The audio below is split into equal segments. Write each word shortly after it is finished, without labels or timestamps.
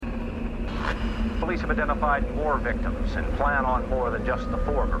Police have identified more victims and plan on more than just the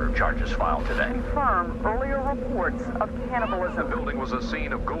 4 murder charges filed today. Confirm earlier reports of cannibalism. The building was a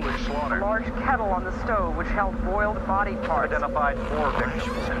scene of ghoulish slaughter. A large kettle on the stove which held boiled body parts. Identified more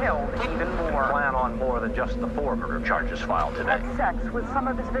victims and killed even more. Plan on more than just the 4 murder charges filed today. Had sex with some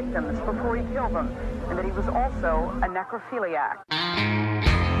of his victims before he killed them, and that he was also a necrophiliac.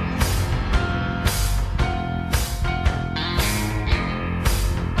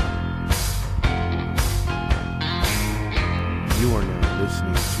 You are now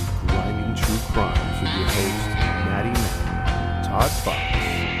listening to Grinding True Crimes with your host, Maddie Matt, Todd Fox,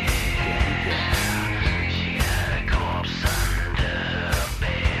 Gabby Gabb.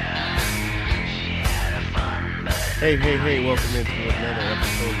 Hey, welcome into another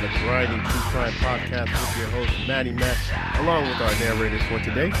episode of the Grinding True Crime Podcast with your host, Maddie Matt, along with our narrators for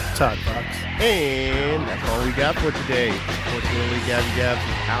today, Todd Fox. And that's all we got for today. Unfortunately, Gabby Gabb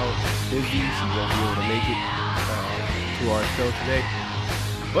is out busy. She won't be able to make it to our show today,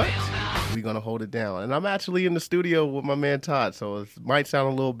 but we're gonna hold it down. And I'm actually in the studio with my man Todd, so it might sound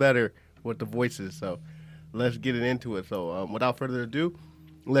a little better with the voices. So let's get it into it. So without further ado,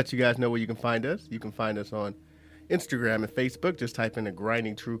 I'll let you guys know where you can find us. You can find us on Instagram and Facebook. Just type in the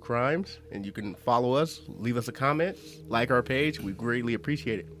Grinding True Crimes, and you can follow us, leave us a comment, like our page. We greatly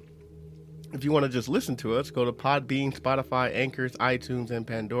appreciate it. If you want to just listen to us, go to Podbean, Spotify, Anchors, iTunes, and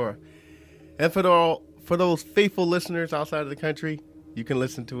Pandora. And for those faithful listeners outside of the country, you can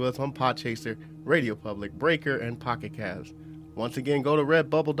listen to us on Podchaser, Radio Public, Breaker, and Pocket Cast. Once again, go to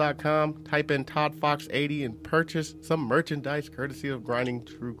redbubble.com, type in Todd Fox 80, and purchase some merchandise courtesy of Grinding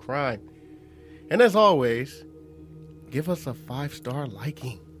True Crime. And as always, give us a 5-star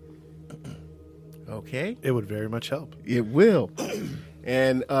liking. Okay? It would very much help. It will.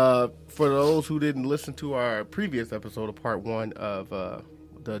 And for those who didn't listen to our previous episode of part 1 of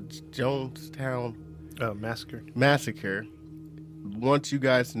the Jonestown Massacre, want you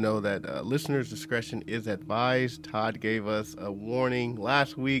guys to know that listeners' discretion is advised. Todd gave us a warning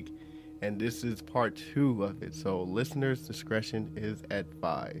last week, and this is part 2 of it. So listeners' discretion is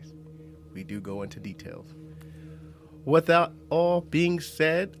advised. We do go into details. Without all being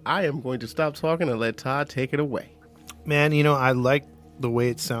said, I am going to stop talking and let Todd take it away. Man, I like the way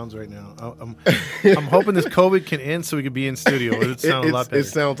it sounds right now. I'm hoping this COVID can end so we can be in studio. It sounds a lot better. It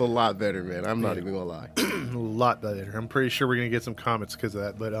sounds a lot better, man. I'm not even going to lie. A lot better. I'm pretty sure we're going to get some comments because of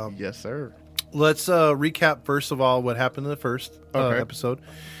that. But yes, sir. Let's recap, first of all, what happened in the first episode.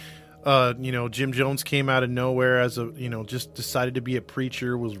 Jim Jones came out of nowhere as just decided to be a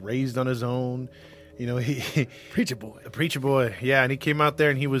preacher, was raised on his own. He preacher boy. Yeah, and he came out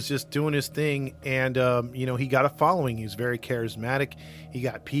there and he was just doing his thing, and he got a following. He was very charismatic. He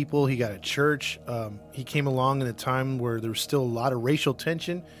got people. He got a church. He came along in a time where there was still a lot of racial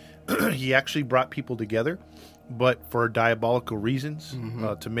tension. He actually brought people together, but for diabolical reasons,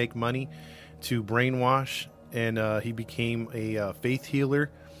 to make money, to brainwash, and he became a faith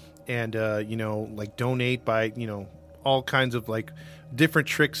healer, and donate by all kinds of different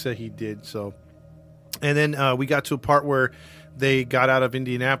tricks that he did. So. And then we got to a part where they got out of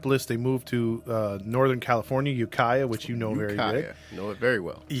Indianapolis. They moved to Northern California, Ukiah, which you know very good. Know it very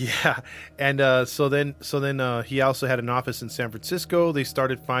well. Yeah, and so then he also had an office in San Francisco. They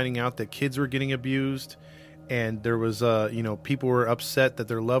started finding out that kids were getting abused, and there was people were upset that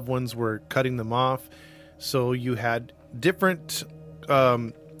their loved ones were cutting them off. So you had different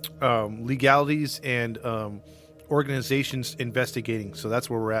legalities and organizations investigating. So that's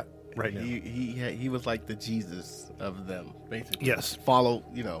where we're at right now. He was like the Jesus of them, basically. Yes. Follow,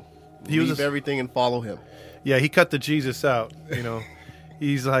 leave everything and follow him. Yeah, he cut the Jesus out,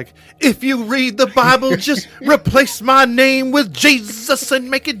 He's like, if you read the Bible, just replace my name with Jesus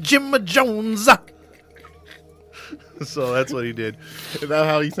and make it Jim Jones. So that's what he did. Is that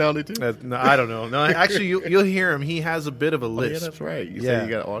how he sounded too? No, I don't know. No, actually, you'll hear him. He has a bit of a lisp. Oh, yeah, that's right. You said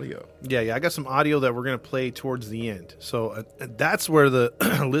you got audio. Yeah. I got some audio that we're going to play towards the end. So that's where the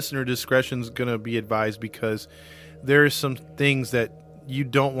listener discretion is going to be advised, because there are some things that you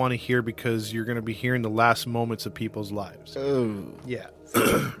don't want to hear because you're going to be hearing the last moments of people's lives. Oh. Yeah.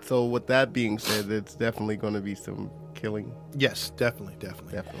 So with that being said, it's definitely going to be some killing. Yes, definitely.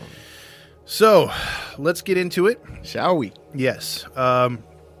 So, let's get into it. Shall we? Yes. So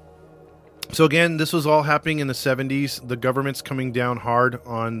again, this was all happening in the 70s. The government's coming down hard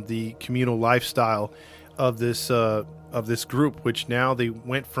on the communal lifestyle of this group, which now they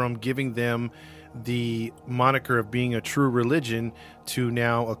went from giving them the moniker of being a true religion to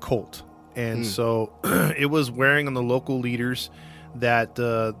now a cult. And so it was wearing on the local leaders that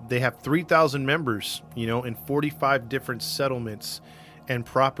they have 3,000 members, in 45 different settlements. and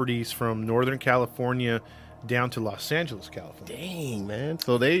properties from Northern California down to Los Angeles, California. Dang, man.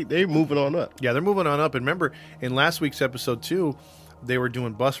 So they moving on up. Yeah, they're moving on up. And remember, in last week's episode, too, they were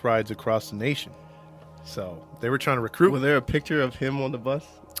doing bus rides across the nation. So they were trying to recruit. Was there a picture of him on the bus?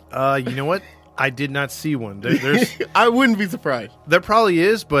 You know what? I did not see one. There's I wouldn't be surprised. There probably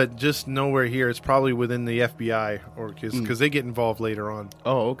is, but just nowhere here. It's probably within the FBI or because they get involved later on.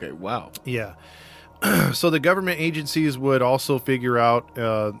 Oh, okay. Wow. Yeah. So the government agencies would also figure out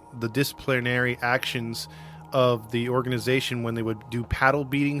the disciplinary actions of the organization when they would do paddle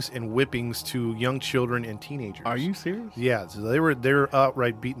beatings and whippings to young children and teenagers. Are you serious? Yeah, so they were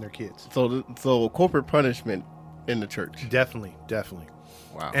outright beating their kids. So corporate punishment in the church. Definitely.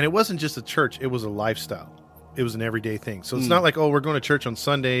 Wow. And it wasn't just a church, it was a lifestyle. It was an everyday thing. So it's not like, oh, we're going to church on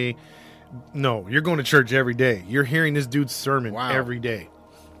Sunday. No, you're going to church every day. You're hearing this dude's sermon every day.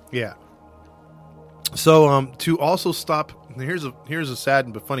 Yeah. So to also stop, here's a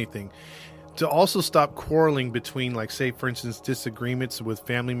sad but funny thing. To also stop quarreling between, like, say, for instance, disagreements with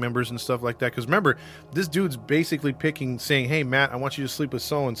family members and stuff like that. Because remember, this dude's basically saying, hey, Matt, I want you to sleep with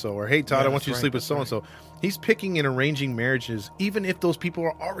so-and-so. Or, hey, Todd, I want you to sleep with so-and-so. He's picking and arranging marriages, even if those people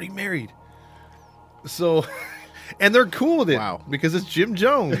are already married. So, and they're cool with it. Wow. Because it's Jim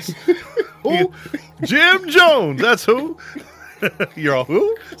Jones. Who? Jim Jones. That's who. You're all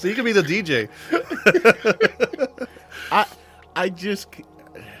who? So you can be the DJ.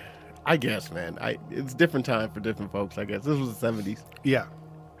 I guess, man. It's different time for different folks, I guess. This was the 70s. Yeah.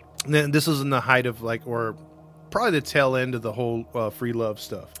 And then this was in the height of, like, or probably the tail end of the whole free love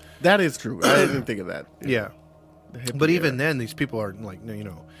stuff. That is true. I didn't think of that. Yeah. But even then, these people are, like, you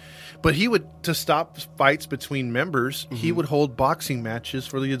know. But he would, to stop fights between members, he would hold boxing matches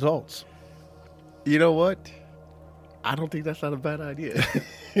for the adults. You know what? I don't think that's not a bad idea.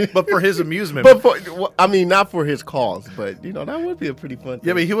 But for his amusement. Not for his cause, but, you know, that would be a pretty fun thing.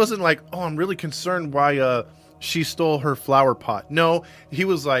 Yeah, but he wasn't like, oh, I'm really concerned why she stole her flower pot. No, he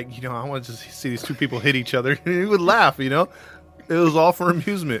was like, you know, I want to just see these two people hit each other. And he would laugh, you know. It was all for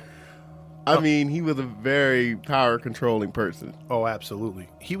amusement. I mean, he was a very power-controlling person. Oh, absolutely.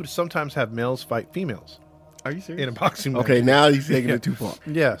 He would sometimes have males fight females. Are you serious? In a boxing match. Okay, now he's taking it too far.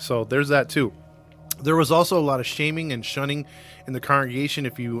 Yeah, so there's that too. There was also a lot of shaming and shunning in the congregation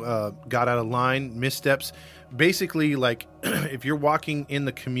if you got out of line, missteps. Basically, like, if you're walking in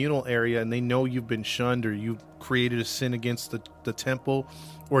the communal area and they know you've been shunned or you've created a sin against the temple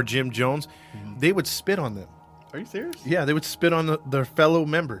or Jim Jones, they would spit on them. Are you serious? Yeah, they would spit on their fellow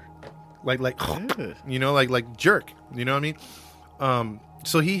member. Like you know, like jerk. You know what I mean?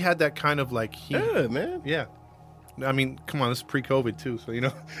 So he had that kind of, like, Yeah, man. Yeah. I mean, come on, this is pre-COVID too, so, you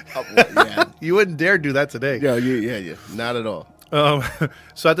know. Yeah. You wouldn't dare do that today. Yeah. Not at all.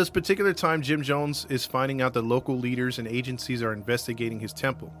 So at this particular time, Jim Jones is finding out that local leaders and agencies are investigating his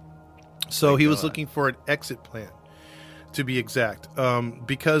temple. So he was looking for an exit plan, to be exact,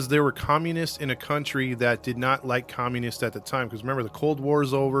 because there were communists in a country that did not like communists at the time. Because remember, the Cold War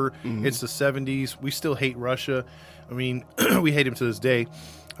is over. It's the 70s. We still hate Russia. I mean, we hate him to this day.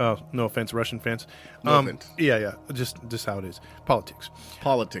 No offense, Russian fans. No offense. Yeah. Just how it is. Politics.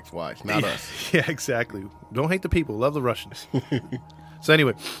 Politics-wise, not us. Yeah, exactly. Don't hate the people. Love the Russians. So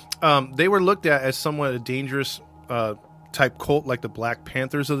anyway, they were looked at as somewhat a dangerous type cult, like the Black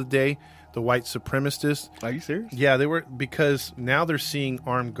Panthers of the day, the white supremacists. Are you serious? Yeah, they were, because now they're seeing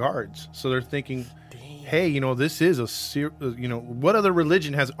armed guards. So they're thinking, hey, you know, this is what other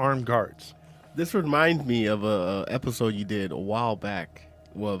religion has armed guards? This reminds me of a episode you did a while back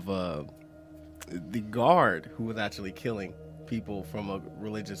of the guard who was actually killing people from a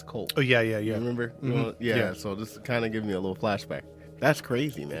religious cult. Oh, yeah. You remember? Yeah, so this kind of gives me a little flashback. That's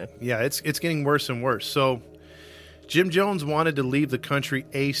crazy, man. Yeah, it's getting worse and worse. So Jim Jones wanted to leave the country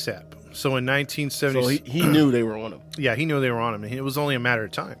ASAP. So in 1970... So he knew they were on him. Yeah, he knew they were on him. And it was only a matter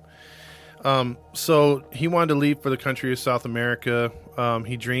of time. So he wanted to leave for the country of South America.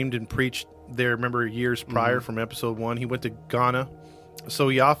 He dreamed and preached there, remember, years prior from episode 1. He went to Ghana. So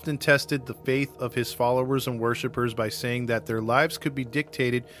he often tested the faith of his followers and worshipers by saying that their lives could be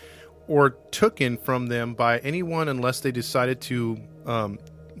dictated or taken from them by anyone unless they decided to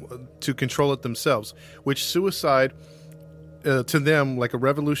control it themselves, which suicide to them, like a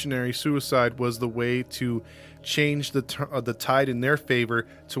revolutionary suicide, was the way to change the tide in their favor,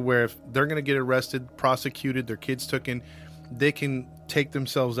 to where if they're going to get arrested, prosecuted, their kids taken, they can take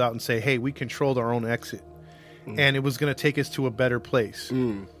themselves out and say, hey, we controlled our own exit. And it was going to take us to a better place.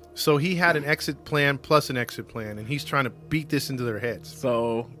 So he had an exit plan plus an exit plan, and he's trying to beat this into their heads.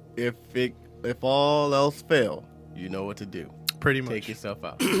 So if all else fail, you know what to do. Pretty much. Take yourself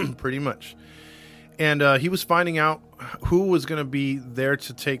out. Pretty much. And he was finding out who was going to be there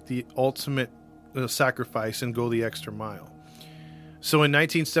to take the ultimate sacrifice and go the extra mile. So in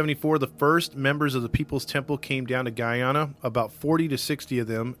 1974, the first members of the People's Temple came down to Guyana, about 40 to 60 of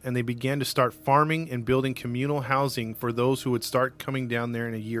them, and they began to start farming and building communal housing for those who would start coming down there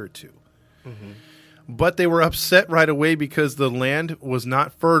in a year or two. Mm-hmm. But they were upset right away because the land was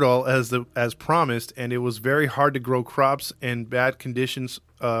not fertile as promised, and it was very hard to grow crops, and bad conditions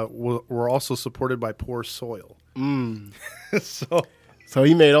were also supported by poor soil. So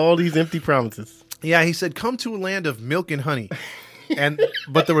he made all these empty promises. Yeah, he said, "Come to a land of milk and honey."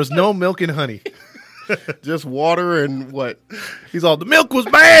 But there was no milk and honey. Just water and what? He's all, the milk was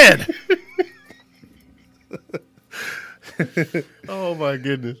bad. Oh, my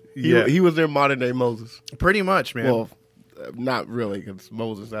goodness. Yeah. He was their modern day Moses. Pretty much, man. Well, not really, because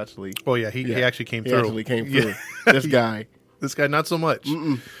Moses actually... Oh, yeah, he actually came through. He actually came through. Yeah. This guy, not so much.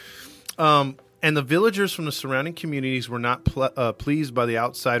 And the villagers from the surrounding communities were not pleased by the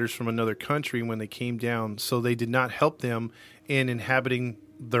outsiders from another country when they came down, so they did not help them in inhabiting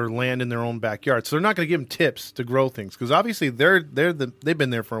their land in their own backyard. So they're not going to give them tips to grow things, because obviously they've been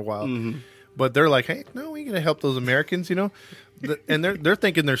there for a while. Mm-hmm. But they're like, hey, no, we ain't going to help those Americans, you know? And they're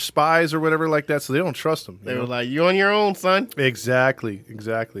thinking they're spies or whatever like that, so they don't trust them. They were like, you on your own, son. Exactly.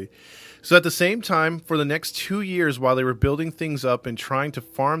 So at the same time, for the next 2 years, while they were building things up and trying to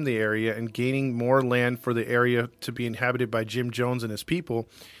farm the area and gaining more land for the area to be inhabited by Jim Jones and his people,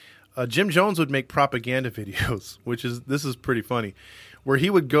 Jim Jones would make propaganda videos, this is pretty funny, where he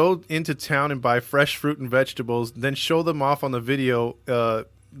would go into town and buy fresh fruit and vegetables, then show them off on the video,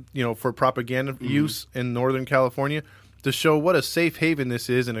 for propaganda use in Northern California, to show what a safe haven this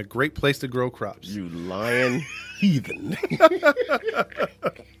is and a great place to grow crops. You lying heathen.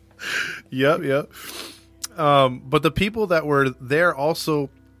 Yep. But the people that were there also,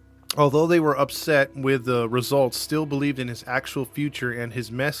 although they were upset with the results, still believed in his actual future and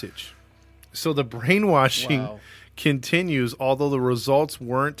his message. So the brainwashing continues. Although the results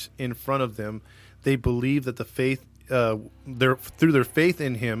weren't in front of them, they believed that through their faith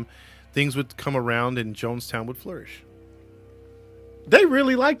in him, things would come around and Jonestown would flourish. They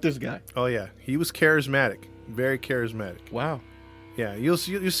really liked this guy. Oh yeah, he was charismatic, very charismatic. Wow. Yeah, you'll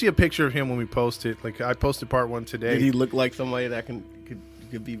see a picture of him when we post it. Like, I posted part 1 today. Did he look like somebody that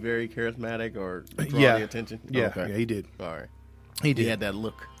could be very charismatic or draw the attention? Yeah, okay. Yeah, he did. All right. He did. He had that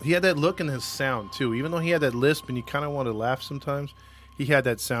look. He had that look and his sound, too. Even though he had that lisp and you kind of want to laugh sometimes, he had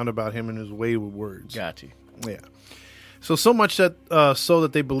that sound about him and his way with words. Got you. Yeah. So much that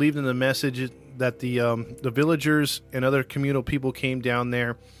that they believed in the message that the villagers and other communal people came down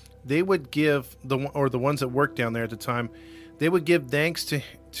there. They would give the ones that worked down there at the time, they would give thanks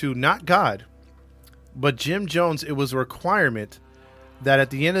to not God, but Jim Jones. It was a requirement that at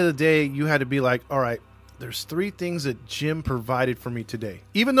the end of the day, you had to be like, all right, there's 3 things that Jim provided for me today.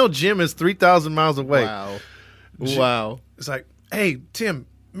 Even though Jim is 3,000 miles away. Wow. It's like, hey, Tim,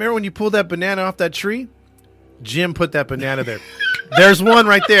 remember when you pulled that banana off that tree? Jim put that banana there. There's one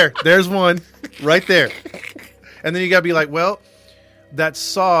right there. There's one right there. And then you got to be like, well, that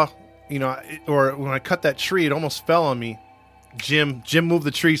saw, or when I cut that tree, it almost fell on me. Jim moved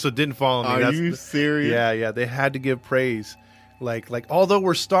the tree so it didn't fall on me. Are you serious? Yeah. They had to give praise. Like although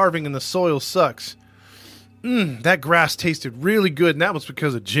we're starving and the soil sucks, that grass tasted really good, and that was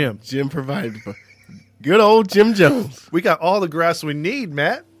because of Jim. Jim provided for good old Jim Jones. We got all the grass we need,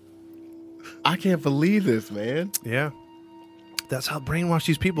 Matt. I can't believe this, man. Yeah. That's how brainwashed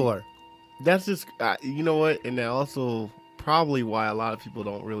these people are. That's just, you know what? And that also probably why a lot of people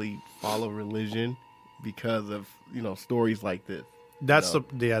don't really follow religion, because of, stories like this. That's a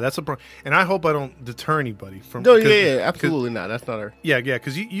problem. And I hope I don't deter anybody from. No, absolutely not. That's not our. Yeah,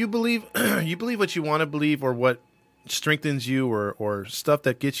 because you believe you believe what you want to believe, or what strengthens you, or stuff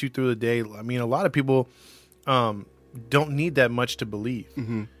that gets you through the day. I mean, a lot of people don't need that much to believe.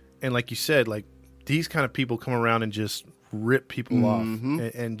 Mm-hmm. And like you said, like these kind of people come around and just rip people off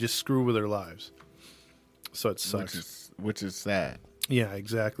and just screw with their lives. So it sucks. Which is sad. Yeah,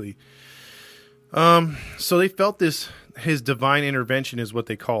 exactly. So they felt his divine intervention is what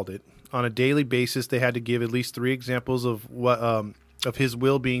they called it. On a daily basis, they had to give at least 3 examples of what of his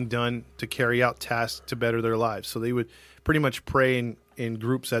will being done to carry out tasks to better their lives. So they would pretty much pray in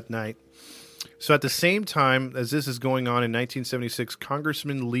groups at night. So at the same time as this is going on in 1976,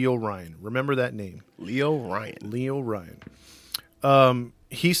 Congressman Leo Ryan, remember that name? Leo Ryan.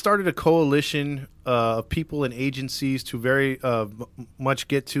 He started a coalition of people and agencies to very much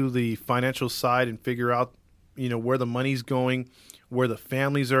get to the financial side and figure out, where the money's going, where the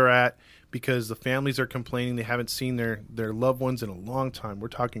families are at, because the families are complaining they haven't seen their loved ones in a long time. We're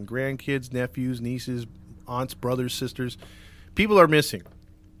talking grandkids, nephews, nieces, aunts, brothers, sisters. People are missing,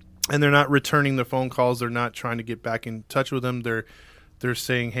 and they're not returning their phone calls. They're not trying to get back in touch with them. They're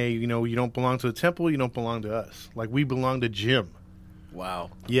saying, hey, you don't belong to the temple. You don't belong to us. Like, we belong to Jim.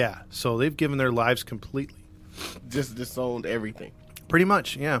 Wow. Yeah. So they've given their lives completely. Just disowned everything. Pretty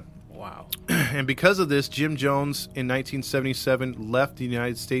much, yeah. Wow. And because of this, Jim Jones in 1977 left the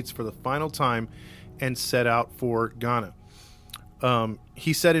United States for the final time and set out for Ghana.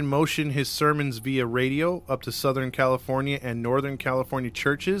 He set in motion his sermons via radio up to Southern California and Northern California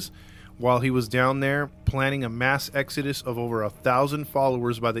churches while he was down there, planning a mass exodus of over 1,000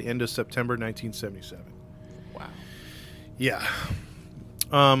 followers by the end of September 1977. Wow. Yeah.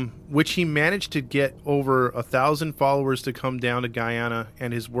 Which he managed to get over 1,000 followers to come down to Guyana,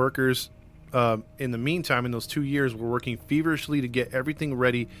 and his workers, in the meantime, in those 2 years, were working feverishly to get everything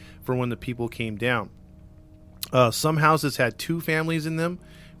ready for when the people came down. Some houses had 2 families in them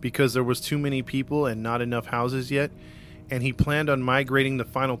because there was too many people and not enough houses yet, and he planned on migrating the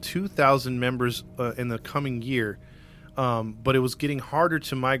final 2,000 members in the coming year. But it was getting harder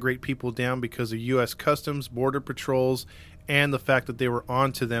to migrate people down because of U.S. Customs, Border Patrols, and the fact that they were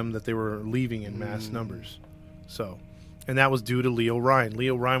onto them, that they were leaving in mass numbers. So, and that was due to Leo Ryan.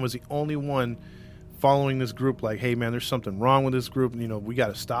 Leo Ryan was the only one following this group like, hey, man, there's something wrong with this group. We got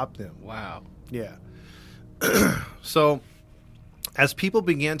to stop them. Wow. Yeah. So, as people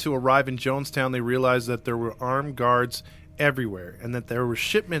began to arrive in Jonestown, they realized that there were armed guards everywhere and that there were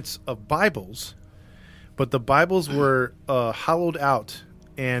shipments of Bibles, but the Bibles were hollowed out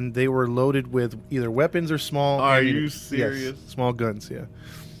and they were loaded with either weapons or small. Are you serious? Yes, small guns, yeah.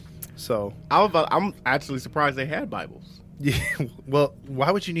 So I'm actually surprised they had Bibles. yeah, well, why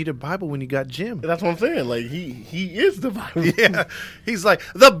would you need a Bible when you got Jim? That's what I'm saying. Like he is the Bible. Yeah, he's like,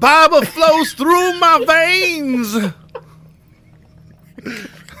 the Bible flows through my veins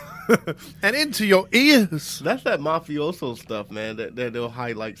and into your ears. That's that mafioso stuff, man. That they'll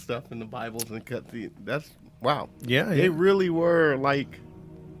highlight stuff in the Bibles and cut that's wow. Yeah, They really were like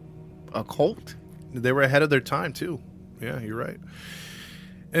a cult. They were ahead of their time too. Yeah, you're right.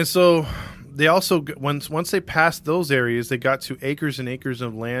 And so they also, once they passed those areas, they got to acres and acres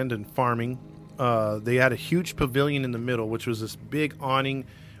of land and farming. They had a huge pavilion in the middle, which was this big awning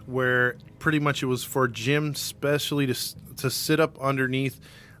where pretty much it was for Jim specially to sit up underneath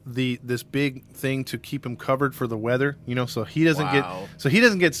this big thing to keep him covered for the weather, so he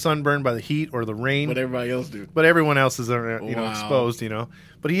doesn't get sunburned by the heat or the rain. But everybody else do. But everyone else is exposed,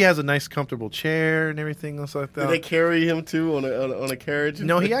 But he has a nice comfortable chair and everything else like that. Did they carry him too on a carriage?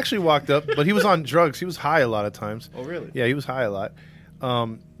 No, he actually walked up, but he was on drugs. He was high a lot of times. Oh, really? Yeah, he was high a lot.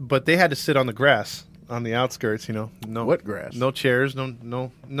 But they had to sit on the grass on the outskirts, No, what grass? No chairs,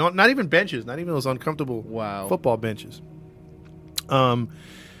 no, not even benches, not even those uncomfortable football benches.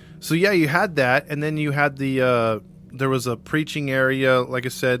 So yeah, you had that, and then you had there was a preaching area, like I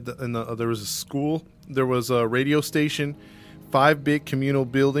said, and there was a school, there was a radio station, 5 big communal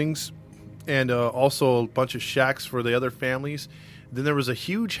buildings, and also a bunch of shacks for the other families. Then there was a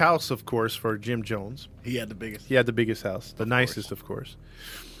huge house, of course, for Jim Jones. He had the biggest. He had the biggest house, the nicest, of course.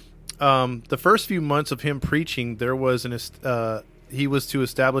 The first few months of him preaching, there was he was to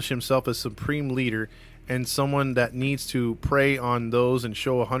establish himself as supreme leader and someone that needs to pray on those and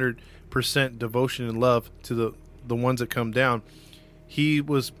show 100% devotion and love to the ones that come down. He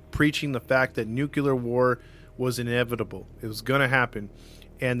was preaching the fact that nuclear war was inevitable. It was going to happen,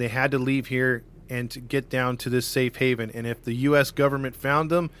 and they had to leave here and to get down to this safe haven. And if the U.S. government found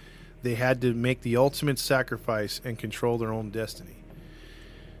them, they had to make the ultimate sacrifice and control their own destiny.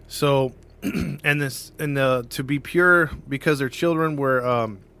 So, to be pure, because their children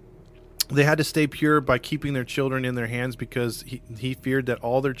were, they had to stay pure by keeping their children in their hands, because he feared that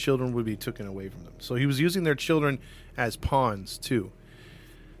all their children would be taken away from them. So he was using their children as pawns too.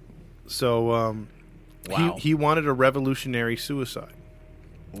 So, wow. he wanted a revolutionary suicide.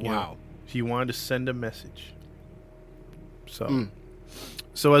 Wow. He wanted to send a message. So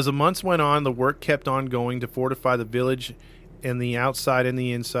as the months went on, the work kept on going to fortify the village and the outside and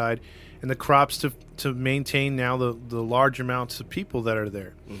the inside, and the crops to maintain now the large amounts of people that are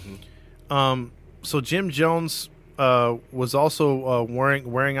there. Mm-hmm. So Jim Jones was also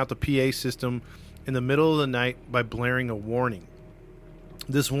wearing out the PA system in the middle of the night by blaring a warning.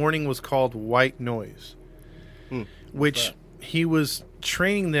 This warning was called white noise, which he was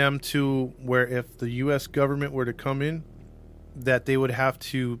training them to where if the U.S. government were to come in, that they would have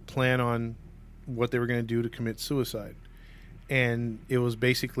to plan on what they were going to do to commit suicide. And it was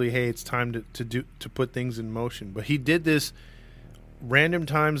basically, hey, it's time to put things in motion. But he did this random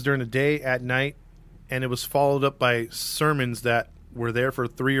times during the day, at night, and it was followed up by sermons that were there for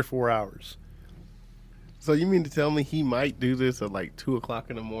 3 or 4 hours. So you mean to tell me he might do this at like 2 o'clock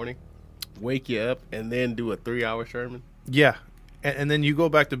in the morning, wake you up, and then do a 3-hour sermon? Yeah. And then you go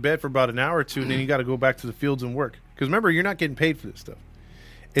back to bed for about an hour or two, and then you got to go back to the fields and work. Because remember, you're not getting paid for this stuff.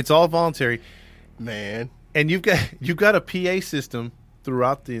 It's all voluntary. Man. And you've got a PA system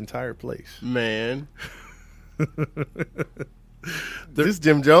throughout the entire place. Man. This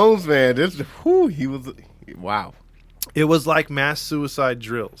Jim Jones, man, he was, wow. It was like mass suicide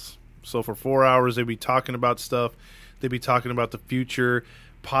drills. So for 4 hours, they'd be talking about stuff. They'd be talking about the future,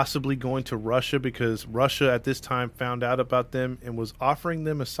 possibly going to Russia, because Russia at this time found out about them and was offering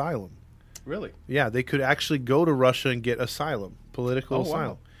them asylum. Really? Yeah, they could actually go to Russia and get asylum, political asylum.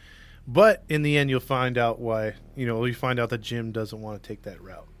 Wow. But in the end, you'll find out why. You find out that Jim doesn't want to take that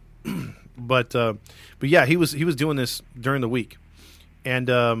route. But yeah, he was doing this during the week,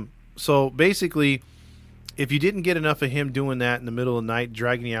 and so basically, if you didn't get enough of him doing that in the middle of the night,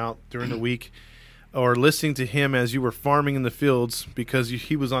 dragging you out during the week, or listening to him as you were farming in the fields because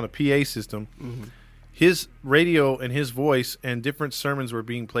he was on a PA system, his radio and his voice and different sermons were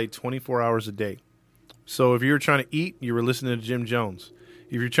being played 24 hours a day. So if you were trying to eat, you were listening to Jim Jones.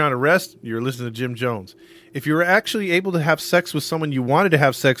 If you're trying to rest, you're listening to Jim Jones. If you were actually able to have sex with someone you wanted to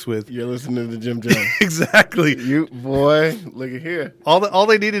have sex with, you're listening to Jim Jones. Exactly. You boy, look at here. All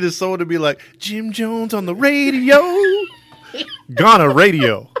they needed is someone to be like, Jim Jones on the radio. Ghana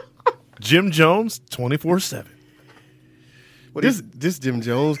radio. Jim Jones 24/7. This Jim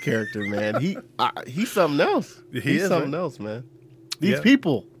Jones character, man, he's something else. He's something else, man. These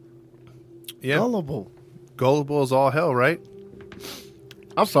people, gullible as all hell, right?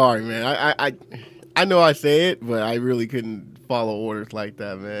 I'm sorry, man. I know I say it, but I really couldn't follow orders like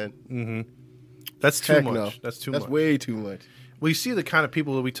that, man. Mm-hmm. That's too much. No. That's That's way too much. Well, you see the kind of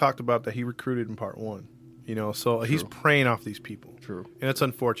people that we talked about that he recruited in part 1. So True. He's preying off these people. True. And it's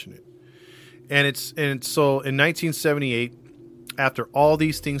unfortunate. And so in 1978, after all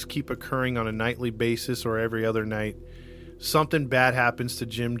these things keep occurring on a nightly basis or every other night, something bad happens to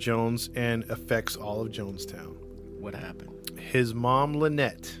Jim Jones and affects all of Jonestown. What happened? His mom,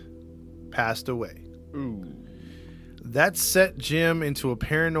 Lynette, passed away. Ooh. That set Jim into a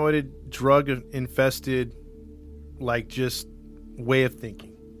paranoid, drug-infested, just way of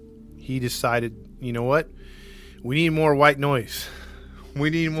thinking. He decided, you know what? We need more white noise. We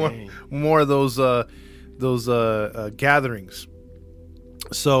need more of those gatherings.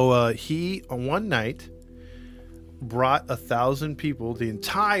 So he, on one night, brought 1,000 people, the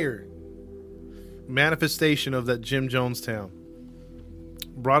entire manifestation of that Jim Jonestown,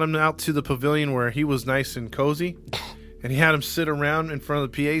 brought him out to the pavilion where he was nice and cozy, and he had him sit around in front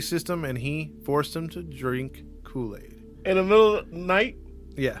of the PA system, and he forced him to drink Kool-Aid. In the middle of the night?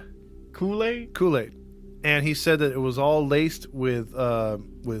 Yeah. Kool-Aid? Kool-Aid. And he said that it was all laced with what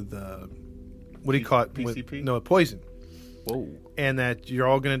do you call it? PCP? Poison. Whoa. And that you're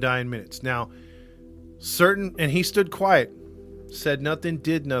all going to die in minutes. Now, and he stood quiet, said nothing,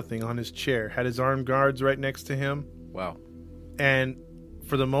 did nothing on his chair, had his armed guards right next to him. Wow. And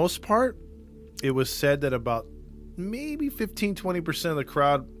for the most part, it was said that about maybe 15-20% of the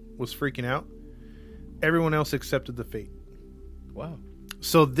crowd was freaking out. Everyone else accepted the fate. Wow.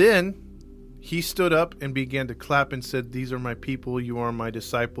 So then he stood up and began to clap and said, "These are my people. You are my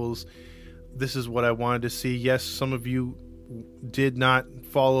disciples. This is what I wanted to see. Yes, some of you did not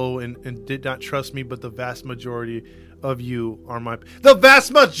follow and did not trust me, but the vast majority of you are the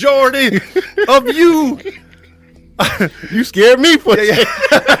vast majority of you." You scared me for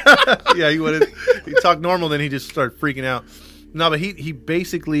Yeah, he talked normal, then he just started freaking out. No, but he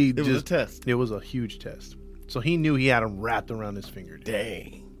basically it was a test. It was a huge test. So he knew he had him wrapped around his finger.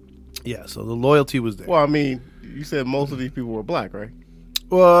 Dang. Yeah, so the loyalty was there. Well, I mean, you said most of these people were black, right?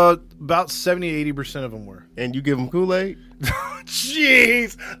 Well, about 70-80% of them were. And you give them Kool-Aid?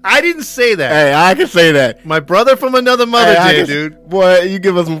 Jeez, I didn't say that. Hey, I can say that. My brother from another mother did, dude. Boy, you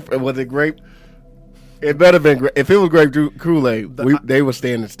give us some, was it grape? It better been grape. If it was grape Kool-Aid, they were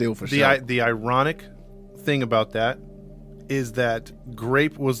standing still for sure. The ironic thing about that is that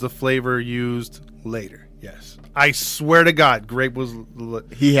grape was the flavor used later. Yes. I swear to God, grape was...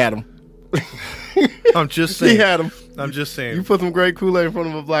 He had them. I'm just saying. He had them. I'm just saying. You put some grape Kool-Aid in front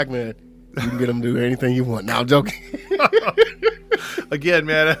of a black man, you can get him to do anything you want. Now, I'm joking. Again,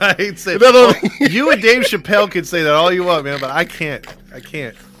 man, I hate saying that. You and Dave Chappelle can say that all you want, man, but I can't.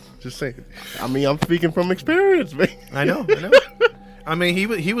 Just saying. I mean, I'm speaking from experience, man. I know. I mean,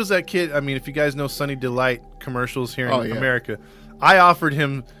 he was that kid. I mean, if you guys know Sunny Delight commercials here in America, I offered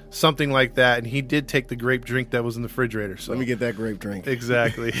him something like that. And he did take the grape drink that was in the refrigerator. So Let me get that grape drink.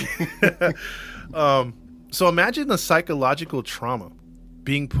 exactly. So imagine the psychological trauma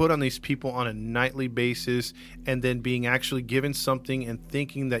being put on these people on a nightly basis, and then being actually given something and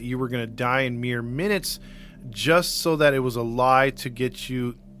thinking that you were going to die in mere minutes, just so that it was a lie to get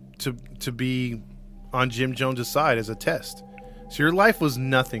you to be on Jim Jones' side as a test. So your life was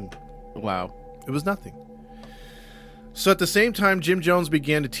nothing. Wow. It was nothing. So at the same time, Jim Jones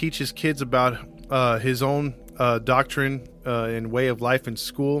began to teach his kids about his own doctrine and way of life in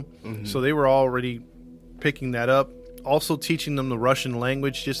school. Mm-hmm. So they were already picking that up. Also teaching them the Russian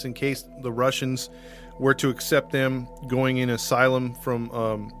language, just in case the Russians were to accept them going in asylum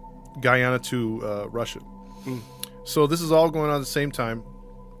from Guyana to Russia. Mm. So this is all going on at the same time.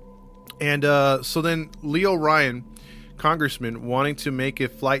 And so then Leo Ryan, congressman, wanting to make a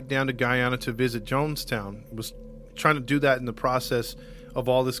flight down to Guyana to visit Jonestown, was trying to do that in the process of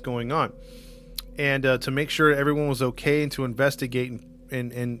all this going on. And to make sure everyone was okay, and to investigate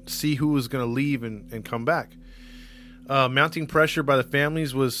and see who was going to leave and come back. Mounting pressure by the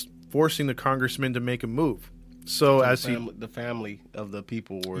families was forcing the congressman to make a move. So as the family of the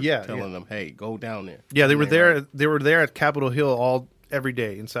people were telling them, "Hey, go down there." Yeah, they were there. Right? They were there at Capitol Hill every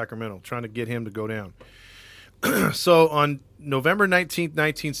day in Sacramento, trying to get him to go down. So on November 19th,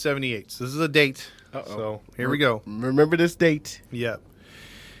 1978, so this is a date. Uh-oh. So here we go. Remember this date? Yeah.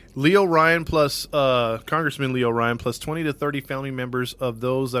 Leo Ryan plus Congressman Leo Ryan plus 20 to 30 family members of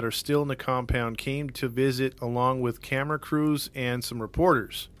those that are still in the compound came to visit, along with camera crews and some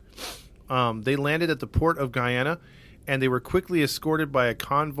reporters. They landed at the port of Guyana, and they were quickly escorted by a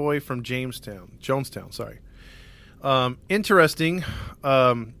convoy from Jonestown. Interesting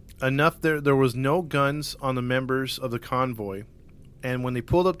enough, there was no guns on the members of the convoy. And when they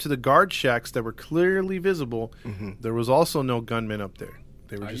pulled up to the guard shacks that were clearly visible, mm-hmm. there was also no gunmen up there.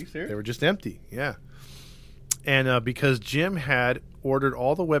 They were just empty, yeah. And because Jim had ordered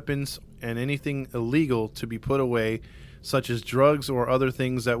all the weapons and anything illegal to be put away, such as drugs or other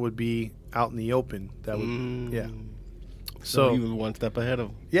things that would be out in the open, that would, yeah. So he was one step ahead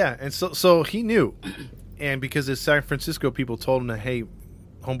of him. Yeah, and so he knew, and because the San Francisco people told him that, hey,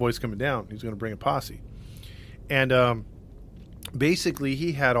 homeboy's coming down, he's going to bring a posse, and basically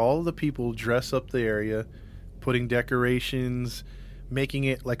he had all of the people dress up the area, putting decorations, making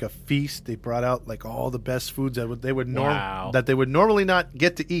it like a feast. They brought out like all the best foods that they would normally not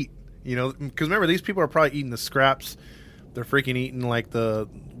get to eat. You know, because remember, these people are probably eating the scraps. They're freaking eating like the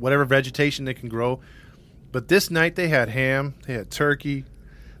whatever vegetation they can grow. But this night they had ham, they had turkey,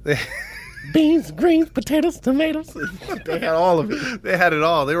 beans, greens, potatoes, tomatoes. They had all of it. They had it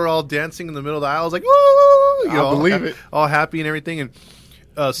all. They were all dancing in the middle of the aisles, like woo! I believe it. All happy and everything.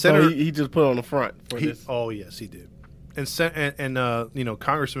 And Senator, so he just put on the front for this. Oh yes, he did. And you know,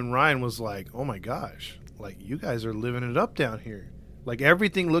 Congressman Ryan was like, "Oh my gosh, like you guys are living it up down here. Like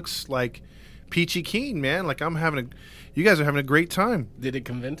everything looks like peachy keen, man. Like you guys are having a great time." Did it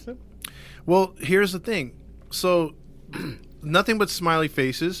convince him? Well, here's the thing. So, nothing but smiley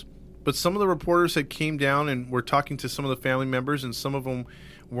faces. But some of the reporters had came down and were talking to some of the family members, and some of them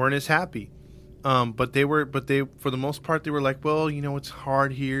weren't as happy. But they for the most part, they were like, "Well, you know, it's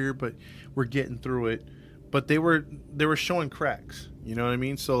hard here, but we're getting through it." But they were showing cracks, you know what I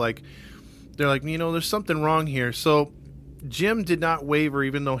mean? So like, they're like, you know, there's something wrong here. So Jim did not waver,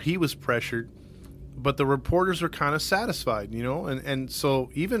 even though he was pressured. But the reporters were kind of satisfied, you know, and so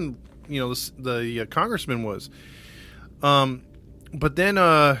even, you know, the congressman was. But then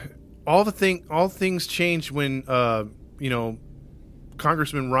all things changed when you know,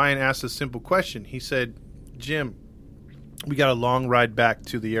 Congressman Ryan asked a simple question. He said, "Jim, we got a long ride back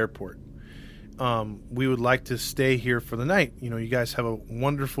to the airport. We would like to stay here for the night. You know, you guys have a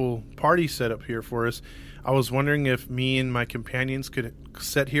wonderful party set up here for us. I was wondering if me and my companions could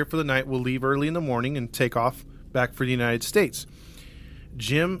set here for the night. We'll leave early in the morning and take off back for the United States."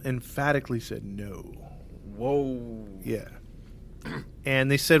 Jim emphatically said no. Whoa. Yeah. And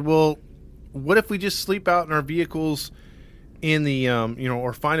they said, "Well, what if we just sleep out in our vehicles in the, you know,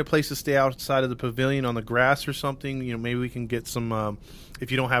 or find a place to stay outside of the pavilion on the grass or something? You know, maybe we can get some,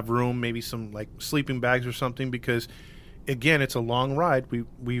 if you don't have room, maybe some like sleeping bags or something, because again, it's a long ride.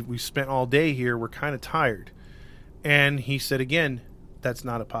 We spent all day here. We're kind of tired." And he said again, "That's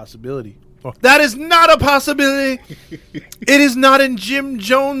not a possibility." Oh, that is not a possibility. It is not in Jim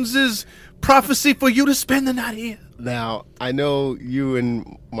Jones's prophecy for you to spend the night here. Now, I know you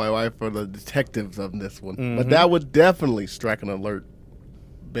and my wife are the detectives of this one, mm-hmm. but that would definitely strike an alert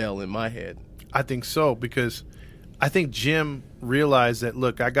bell in my head. I think so, because I think Jim realized that,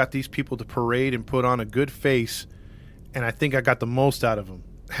 look, I got these people to parade and put on a good face, and I think I got the most out of them.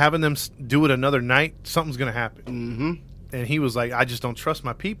 having them do it another night, something's going to happen. Mm-hmm. And he was like, I just don't trust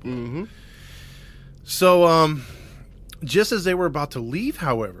my people. Mm-hmm. So just as they were about to leave,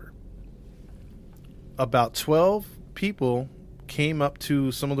 however, about 12 people came up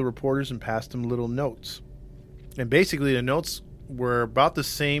to some of the reporters and passed them little notes. And basically the notes were about the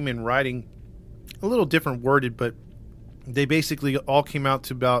same in writing, a little different worded, but they basically all came out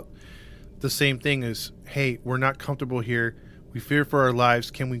to about the same thing as, hey, we're not comfortable here. We fear for our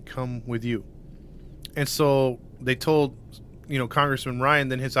lives. Can we come with you? And so they told, Congressman Ryan,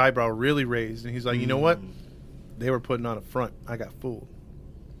 then his eyebrow really raised. And he's like, you know what? They were putting on a front. I got fooled.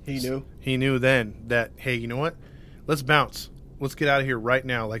 He knew? He knew then that, hey, you know what? Let's bounce. Let's get out of here right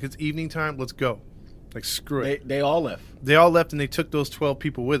now. Like, it's evening time. Let's go. Like, screw it. They all left. They all left, and they took those 12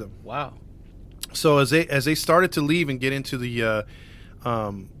 people with them. Wow. So as they started to leave and get into the,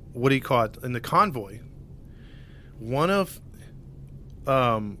 what do you call it, in the convoy, one of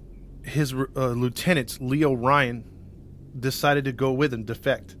his lieutenants, Leo Ryan, decided to go with him,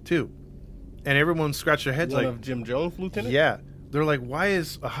 defect, too. And everyone scratched their heads One like... of Jim Jones' lieutenant? Yeah. They're like, why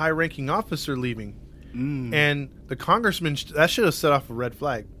is a high-ranking officer leaving? And the congressman, that should have set off a red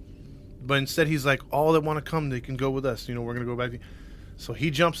flag. But instead, he's like, all that want to come, they can go with us. We're going to go back. So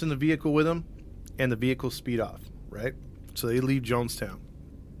he jumps in the vehicle with him, and the vehicle speed off, right? So they leave Jonestown.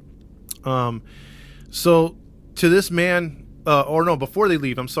 So to this man, before they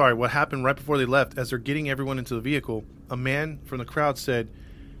leave, I'm sorry, what happened right before they left, as they're getting everyone into the vehicle, a man from the crowd said,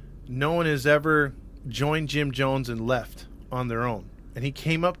 no one has ever joined Jim Jones and left on their own. And he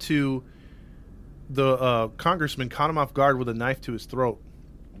came up to the congressman, caught him off guard with a knife to his throat.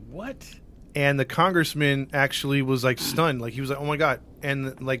 What? And the congressman actually was like stunned. Like, he was like, oh my God.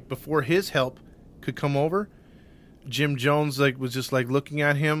 And like, before his help could come over, Jim Jones was just like looking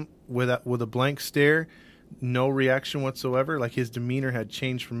at him with a blank stare, no reaction whatsoever. Like, his demeanor had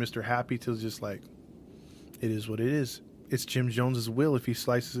changed from Mr. Happy to just like, it is what it is. It's Jim Jones's will if he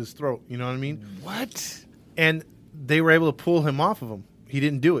slices his throat. You know what I mean? What? And they were able to pull him off of him. He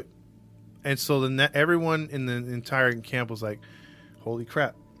didn't do it. And so then everyone in the entire camp was like, holy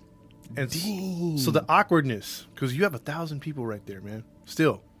crap. And so the awkwardness, because you have 1,000 people right there, man,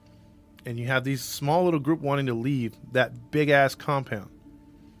 still. And you have these small little group wanting to leave that big-ass compound.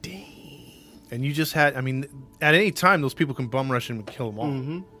 Dang. And you just had, at any time, those people can bum rush him and kill them all.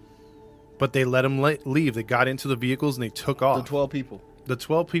 Mm-hmm. But they let them leave. They got into the vehicles and they took off. The 12 people. The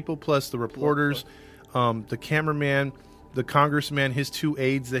 12 people plus the reporters, the cameraman, the congressman, his 2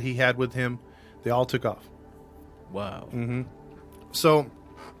 aides that he had with him, they all took off. Wow. Mm-hmm. So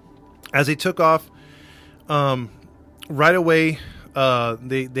as they took off, right away,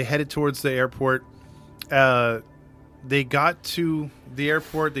 they headed towards the airport. They got to the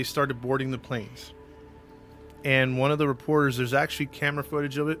airport. They started boarding the planes. And one of the reporters, there's actually camera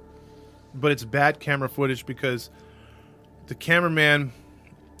footage of it, but it's bad camera footage because the cameraman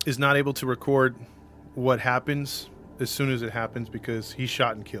is not able to record what happens as soon as it happens because he's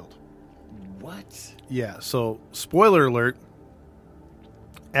shot and killed. What? Yeah, so spoiler alert,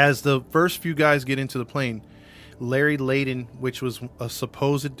 as the first few guys get into the plane, Larry Layden, which was a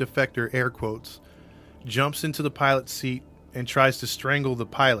supposed defector, air quotes, jumps into the pilot's seat and tries to strangle the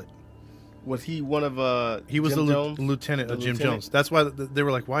pilot. Was he one of he was Jim the Jones? lieutenant of Jim Jones. That's why they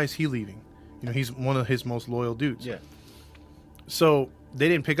were like, why is he leaving? He's one of his most loyal dudes. Yeah. So they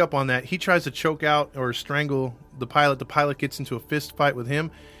didn't pick up on that. He tries to choke out or strangle the pilot. The pilot gets into a fist fight with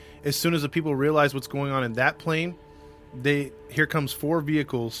him. As soon as the people realize what's going on in that plane, here comes 4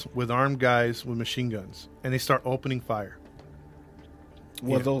 vehicles with armed guys with machine guns, and they start opening fire.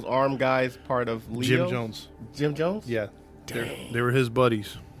 Were those armed guys part of Leo? Jim Jones. Jim Jones? Yeah. They were his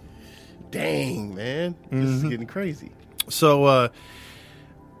buddies. Dang, man. This is getting crazy. So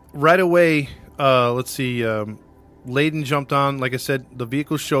right away, let's see, Layden jumped on. Like I said, the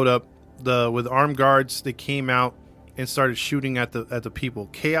vehicles showed up. With armed guards, they came out and started shooting at the people.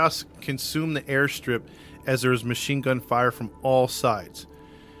 Chaos consumed the airstrip as there was machine gun fire from all sides.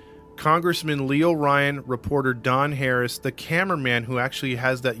 Congressman Leo Ryan, reporter Don Harris, the cameraman who actually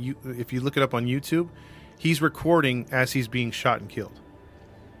has that, if you look it up on YouTube, he's recording as he's being shot and killed.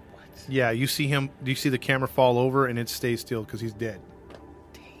 What? Yeah, you see him. Do you see the camera fall over and it stays still because he's dead?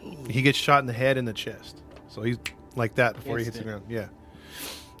 Dang. He gets shot in the head and the chest, so he's like that before he hits the ground. Yeah,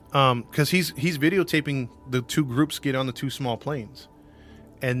 because he's videotaping the 2 groups get on the 2 small planes,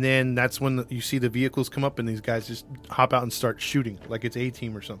 and then that's when you see the vehicles come up and these guys just hop out and start shooting like it's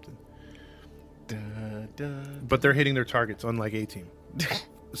A-Team or something. But they're hitting their targets, unlike A-Team.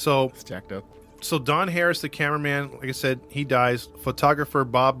 So it's jacked up. So Don Harris, the cameraman, like I said, he dies. Photographer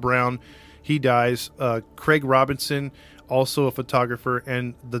Bob Brown, he dies. Craig Robinson, also a photographer,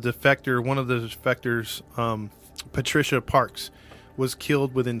 and the defector, one of the defectors, Patricia Parks, was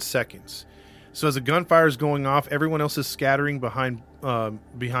killed within seconds. So as the gunfire is going off, everyone else is scattering behind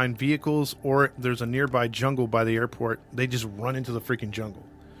vehicles, or there's a nearby jungle by the airport. They just run into the freaking jungle.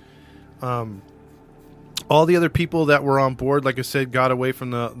 All the other people that were on board, like I said, got away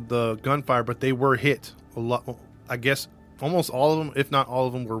from the gunfire, but they were hit a lot. I guess almost all of them, if not all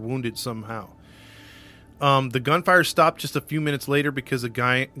of them, were wounded somehow. The gunfire stopped just a few minutes later because the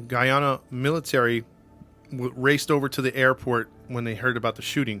Guyana military raced over to the airport when they heard about the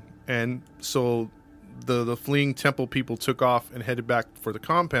shooting. And so the fleeing temple people took off and headed back for the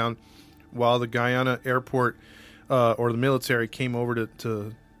compound, while the Guyana airport or the military came over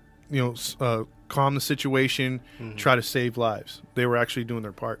to calm the situation, try to save lives. They were actually doing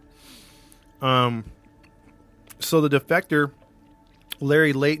their part. So the defector,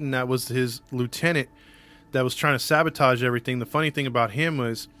 Larry Layton, that was his lieutenant that was trying to sabotage everything. The funny thing about him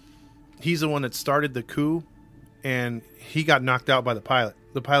was he's the one that started the coup, and he got knocked out by the pilot.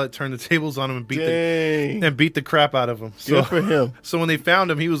 The pilot turned the tables on him and beat the crap out of him. Good for him. So when they found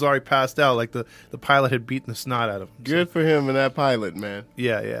him, he was already passed out. Like the pilot had beaten the snot out of him. Good for him and that pilot, man.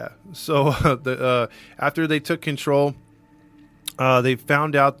 Yeah. So after they took control, they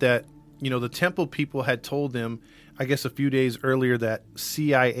found out that the temple people had told them, I guess a few days earlier, that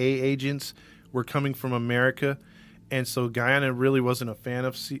CIA agents were coming from America. And so Guyana really wasn't a fan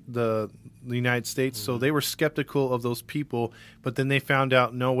of the United States, so they were skeptical of those people. But then they found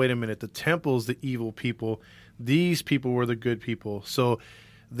out, no, wait a minute, the temple's the evil people. These people were the good people. So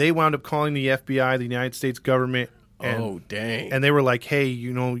they wound up calling the FBI, the United States government. And, and they were like, hey,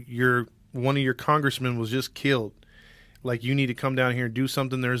 one of your congressmen was just killed. Like, you need to come down here and do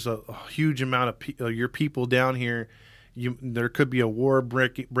something. There's a huge amount of your people down here. There could be a war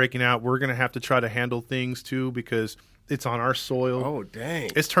breaking out. We're going to have to try to handle things, too, because it's on our soil. Oh,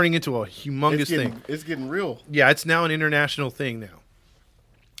 dang. It's turning into a humongous thing. It's getting real. Yeah, it's now an international thing now.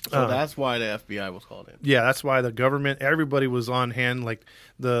 So that's why the FBI was called in. Yeah, that's why the government, everybody was on hand. Like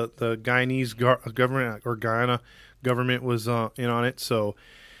the Guyanese government or Guyana government was in on it. So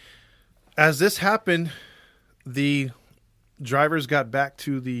as this happened, the drivers got back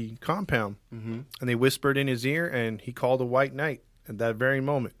to the compound, and they whispered in his ear, and he called a white knight at that very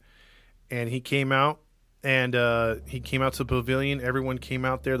moment. And he came out, and he came out to the pavilion. Everyone came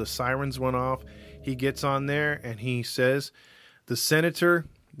out there. The sirens went off. He gets on there, and he says, the senator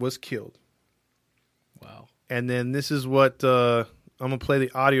was killed. Wow. And then this is what I'm going to play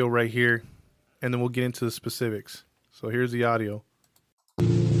the audio right here, and then we'll get into the specifics. So here's the audio.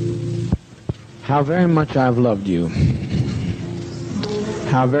 How very much I've loved you.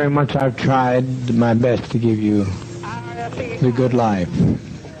 How very much I've tried my best to give you the good life.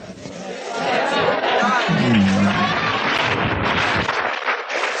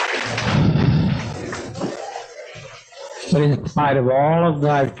 But in spite of all of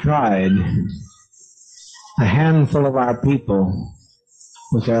that I've tried, a handful of our people,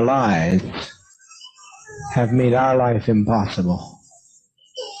 with their lies, have made our life impossible.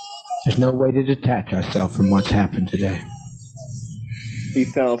 There's no way to detach ourselves from what's happened today. He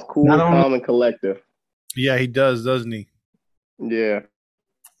sounds cool, calm, and collective. Yeah, he does, doesn't he? Yeah.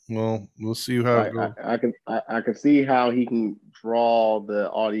 Well, we'll see how it goes. I can see how he can draw the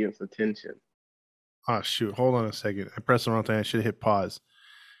audience attention. Oh, shoot. Hold on a second. I pressed the wrong thing. I should have hit pause.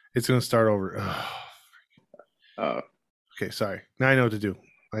 It's going to start over. Okay, sorry. Now I know what to do.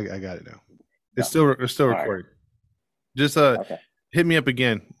 I got it now. It's still recording. Right. Just hit me up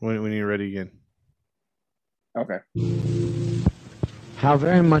again when you're ready again. Okay. How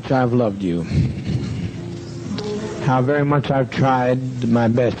very much I've loved you. How very much I've tried my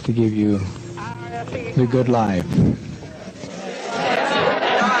best to give you the good life.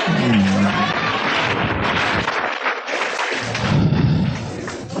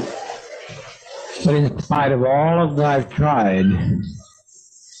 But in spite of all of that I've tried,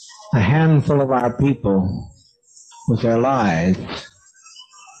 a handful of our people, with their lies,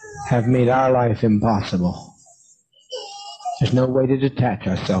 have made our life impossible. There's no way to detach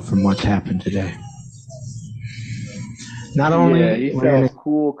ourselves from what's happened today. Not only he sounds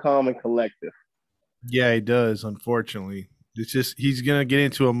cool, calm, and collective. Yeah, he does. Unfortunately, it's just he's gonna get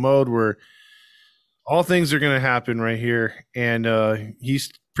into a mode where all things are gonna happen right here, and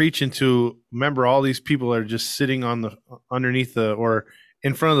he's preaching to. Remember, all these people are just sitting on underneath or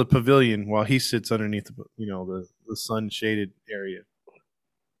in front of the pavilion while he sits underneath the sun shaded area,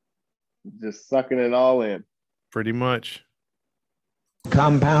 just sucking it all in. Pretty much.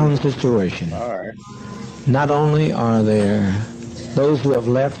 Compound situation. All right. Not only are there those who have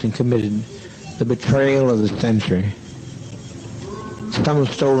left and committed the betrayal of the century, Some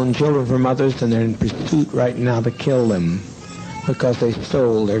have stolen children from others, and they're in pursuit right now to kill them because they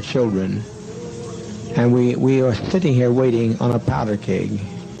stole their children. And we are sitting here waiting on a powder keg.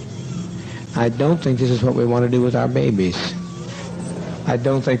 I don't think this is what we want to do with our babies. I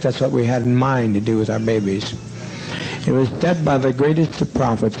don't think that's what we had in mind to do with our babies. It was said by the greatest of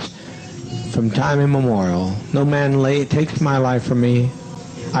prophets from time immemorial, no man takes my life from me,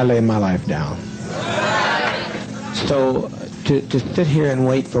 I lay my life down. So to sit here and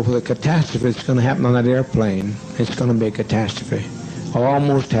wait for the catastrophe that's going to happen on that airplane, it's going to be a catastrophe.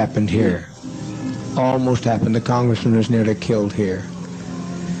 Almost happened here. Almost happened. The congressman was nearly killed here.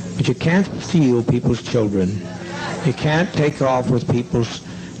 But you can't steal people's children. You can't take off with people's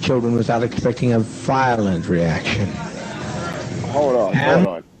children without expecting a violent reaction. Hold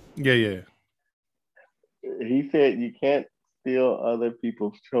on. Yeah. He said you can't steal other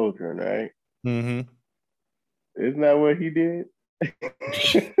people's children, right? Mm-hmm. Isn't that what he did?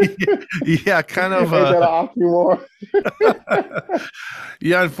 Yeah, kind of. Is that an oxymoron?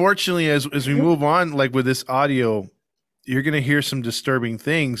 Yeah, unfortunately, as we move on, like with this audio, you're going to hear some disturbing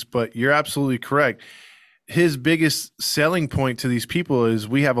things, but you're absolutely correct. His biggest selling point to these people is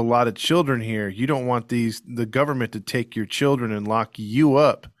we have a lot of children here. You don't want the government to take your children and lock you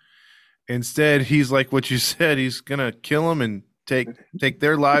up. Instead, he's like what you said, he's going to kill them and take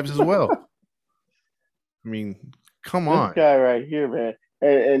their lives as well. I mean, come on. This guy right here, man.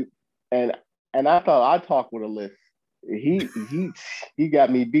 And I thought I'd talk with a list. He got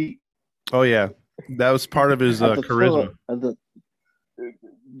me beat. Oh yeah. That was part of his charisma.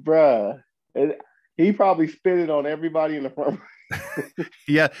 Bruh. He probably spit it on everybody in the front.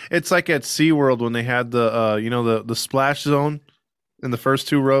 Yeah, it's like at SeaWorld when they had the the splash zone in the first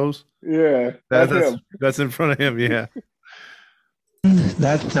two rows. Yeah. That's in front of him, yeah.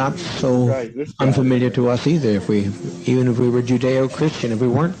 That's not so unfamiliar to us either. Even if we were Judeo-Christian, if we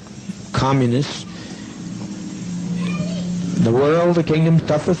weren't communists, the world, the kingdom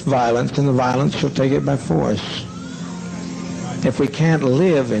suffereth violence, and the violence shall take it by force. If we can't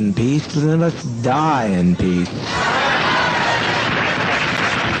live in peace, then let's die in peace.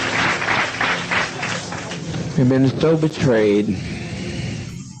 We've been so betrayed.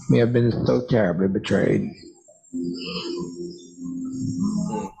 We have been so terribly betrayed.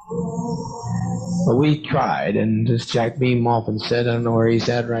 But we tried, and as Jack Beam often said, I don't know where he's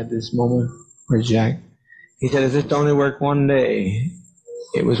at right this moment. Where's Jack? He said, if this only worked one day,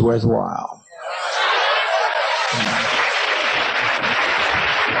 it was worthwhile.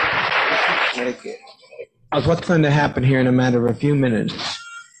 What's going to happen here in a matter of a few minutes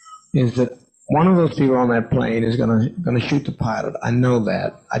is that one of those people on that plane is going to shoot the pilot. I know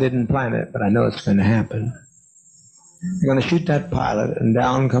that. I didn't plan it, but I know it's going to happen. They're going to shoot that pilot, and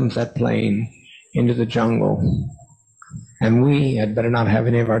down comes that plane into the jungle. And we had better not have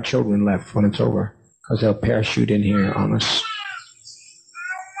any of our children left when it's over, because they'll parachute in here on us.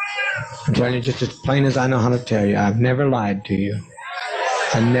 I'm telling you just as plain as I know how to tell you, I've never lied to you.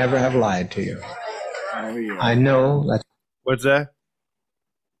 I never have lied to you. Oh, yeah. I know that. What's that?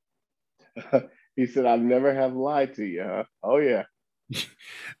 He said, I've never have lied to you, huh? Oh, yeah.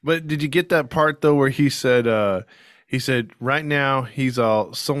 But did you get that part, though, where he said right now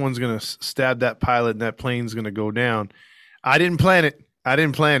someone's going to stab that pilot and that plane's going to go down. I didn't plan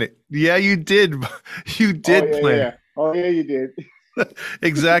it. Yeah, you did. You did plan it. Oh, yeah, you did.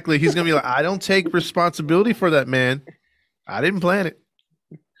 Exactly. He's going to be like, I don't take responsibility for that, man. I didn't plan it.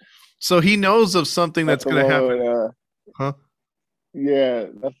 So he knows of something that's going to happen. Huh? Yeah,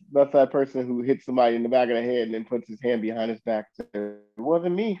 that's that person who hits somebody in the back of the head and then puts his hand behind his back. It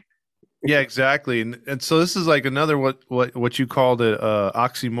wasn't me. Yeah, exactly. And so this is like another what you called an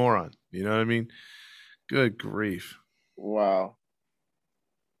oxymoron. You know what I mean? Good grief. Wow.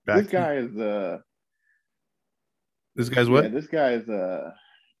 This guy's what? Yeah, this guy is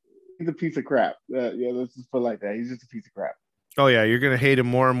he's a piece of crap. Let's just put it like that. He's just a piece of crap. Oh yeah, you're gonna hate him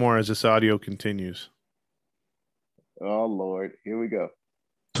more and more as this audio continues. Oh Lord, here we go.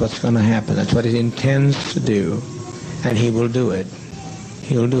 That's what's going to happen. That's what he intends to do, and he will do it.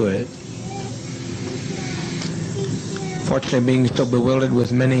 He'll do it. Fortunately, being so bewildered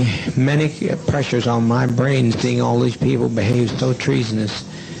with many pressures on my brain, seeing all these people behave so treasonous,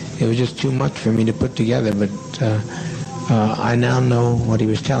 it was just too much for me to put together. But I now know what he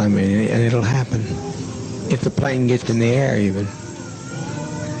was telling me, and it'll happen. If the plane gets in the air even.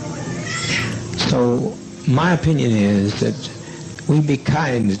 So my opinion is that we be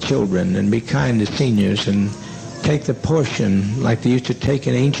kind to children and be kind to seniors and take the portion like they used to take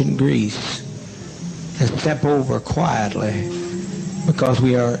in ancient Greece and step over quietly, because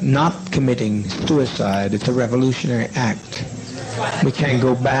we are not committing suicide. It's a revolutionary act. We can't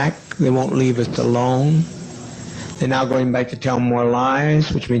go back. They won't leave us alone. They're now going back to tell more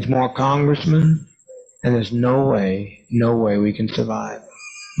lies, which means more congressmen. And there's no way we can survive.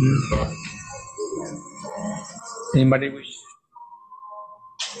 Anybody wish?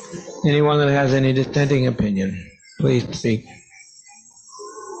 Anyone that has any dissenting opinion, please speak.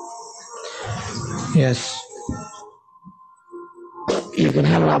 Yes. You can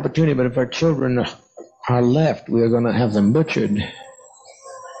have an opportunity, but if our children are left, we are going to have them butchered.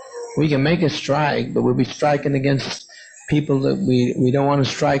 We can make a strike, but we'll be striking against people that we don't want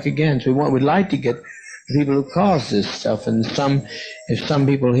to strike against. We'd like to get the people who cause this stuff, and if some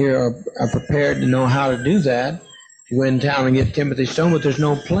people here are prepared to know how to do that, you go in town and get Timothy Stone, but there's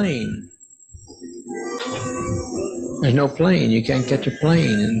no plane. There's no plane. You can't catch a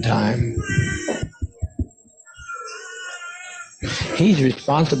plane in time. He's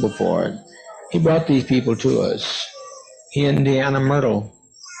responsible for it. He brought these people to us. He and Deanna Myrtle.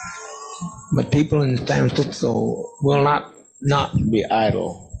 But people in San Francisco will not be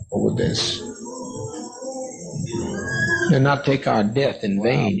idle over this. They'll not take our death in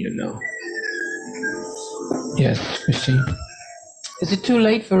vain, you know. Yes, Christine? Is it too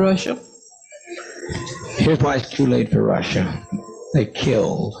late for Russia? Here's why it's too late for Russia. They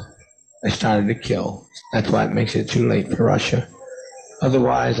killed. They started to kill. That's why it makes it too late for Russia.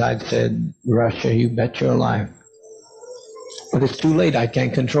 Otherwise, I'd said, Russia, you bet your life. But it's too late. I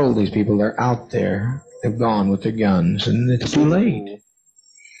can't control these people. They're out there. They've gone with their guns, and it's too late.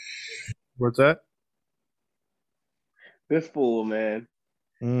 What's that? This fool, man.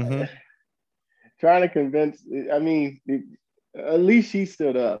 Mm-hmm. Trying to convince. I mean, at least she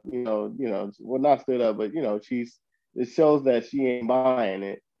stood up. Well, not stood up, but it shows that she ain't buying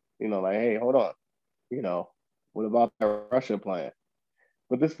it. Like, hey, hold on. What about that Russia plan?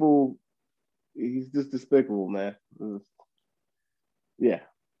 But this fool, he's just despicable, man. Yeah.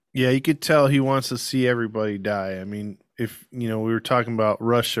 Yeah, you could tell he wants to see everybody die. I mean, if, we were talking about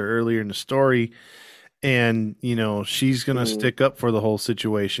Russia earlier in the story, and, she's going to stick up for the whole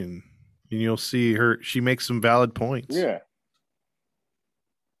situation. And you'll see she makes some valid points. Yeah.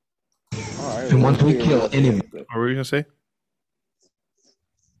 All right. And once we kill anybody. What were you going to say?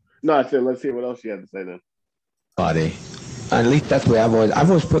 No, I said, let's see what else you have to say then. Body. At least that's the way I've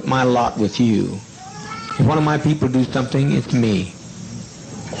always put my lot with you. If one of my people do something, it's me.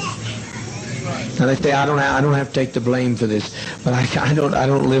 Now they say I don't have to take the blame for this, but I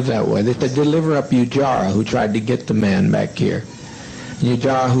don't live that way. They said deliver up Ujara, who tried to get the man back here.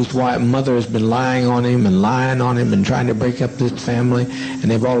 Ujara, whose mother has been lying on him and trying to break up this family, and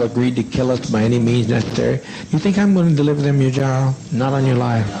they've all agreed to kill us by any means necessary. You think I'm going to deliver them, Ujara? Not on your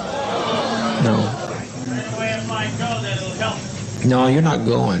life. No. No, you're not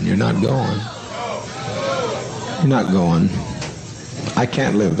going. You're not going. You're not going. I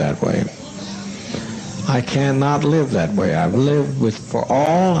can't live that way. I cannot live that way. I've lived for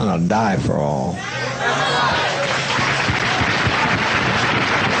all, and I'll die for all.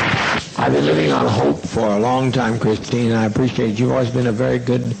 I've been living on hope for a long time, Christine, and I appreciate you've always been a very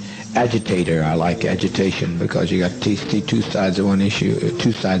good agitator. I like agitation because you got to see two sides of one issue,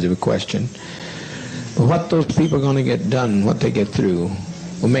 two sides of a question. But what those people are going to get done, what they get through,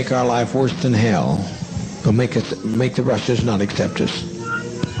 will make our life worse than hell. Will make the Russians not accept us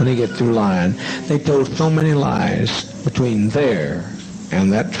when they get through lying. They told so many lies between there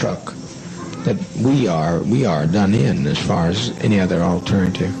and that truck that we are done in as far as any other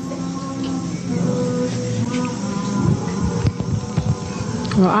alternative.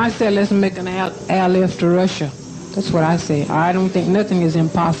 Well, I said let's make an airlift to Russia. That's what I say. I don't think nothing is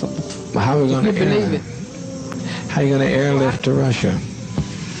impossible. Well, how are we going to believe it? How are you going to airlift to Russia?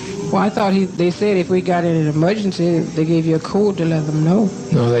 Well, I thought they said if we got in an emergency, they gave you a code to let them know.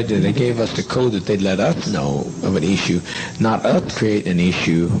 No, they did. They gave us the code that they'd let us know of an issue, not us create an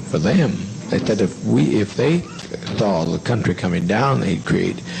issue for them. They said if they saw the country coming down, they'd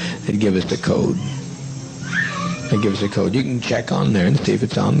give us the code. They give us a code. You can check on there and see if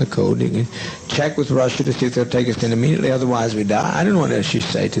it's on the code. You can check with Russia to see if they'll take us in immediately. Otherwise, we die. I don't know what else you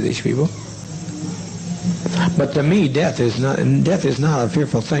say to these people. But to me, death is not a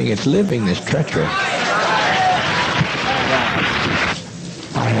fearful thing. It's living that's treacherous.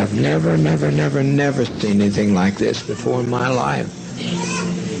 I have never seen anything like this before in my life.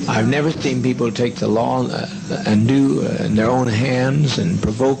 I've never seen people take the law and do in their own hands and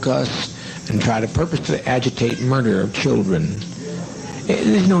provoke us and try to purposely agitate murder of children.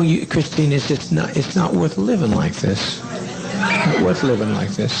 There's no, Christine, it's not worth living like this. Not worth living like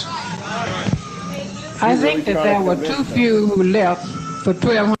this. I think that there were too few who left for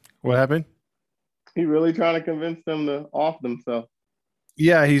 1,200. What happened? He really trying to convince them to off themselves.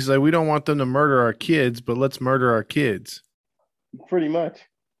 Yeah, he's like, we don't want them to murder our kids, but let's murder our kids. Pretty much.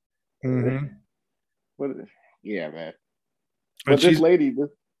 Mm-hmm. But, yeah, man. And But this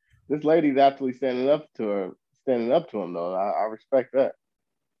lady's actually standing up to him though. I respect that.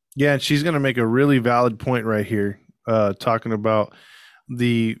 Yeah, and she's going to make a really valid point right here, talking about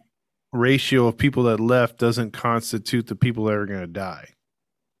the ratio of people that left doesn't constitute the people that are going to die.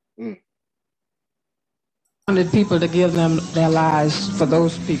 Wanted people to give them their lives for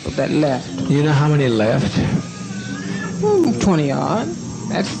those people that left. You know how many left? 20 odd.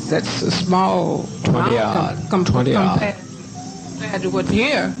 That's a small 20 odd. Compared to what's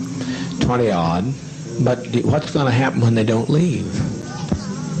here. 20 odd. But what's going to happen when they don't leave?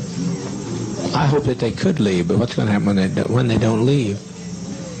 I hope that they could leave, but what's going to happen when they don't leave?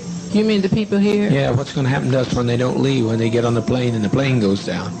 You mean the people here? Yeah, what's going to happen to us when they don't leave, when they get on the plane and the plane goes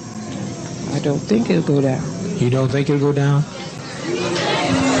down? I don't think it'll go down. You don't think it'll go down?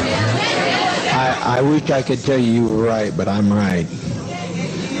 I wish I could tell you were right, but I'm right.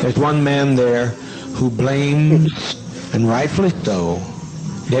 There's one man there who blames, and rightfully so,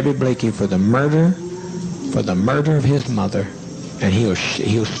 Debbie Blakey for the murder of his mother, and he'll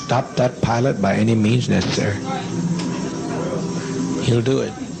stop that pilot by any means necessary. He'll do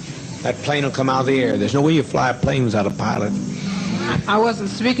it. That plane will come out of the air. There's no way you fly a plane without a pilot. I wasn't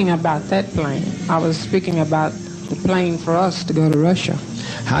speaking about that plane. I was speaking about the plane for us to go to Russia.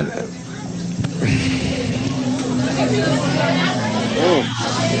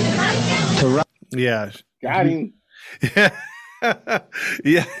 Yeah. Got him. Yeah.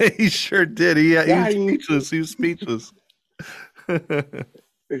 Yeah, he sure did. He was speechless.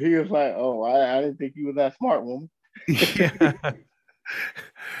 He was like, "Oh, I didn't think you were that smart, woman." Yeah.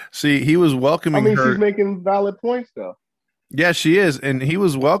 See, he was welcoming her. She's making valid points, though. Yeah, she is, and he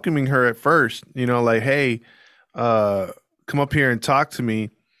was welcoming her at first. You know, like, "Hey, come up here and talk to me."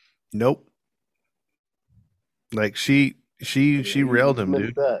 Nope. Like she railed him,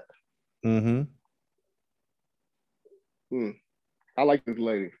 dude. That. Mm-hmm. I like this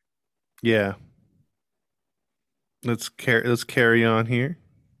lady. Yeah. Let's carry on here.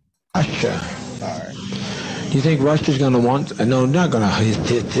 Russia. All right. Do you think Russia's going to want? No, not going to.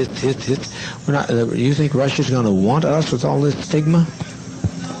 We're not. You think Russia's going to want us with all this stigma?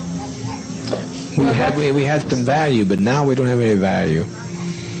 We had some value, but now we don't have any value.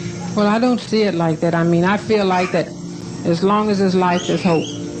 Well, I don't see it like that. I mean, I feel like that as long as there's life, there's hope.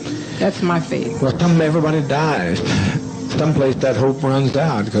 That's my faith. Well, everybody dies. Someplace that hope runs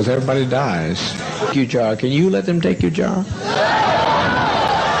out because everybody dies. Take your jar. Can you let them take your jar?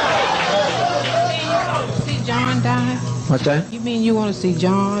 See John die? What's that? You mean you want to see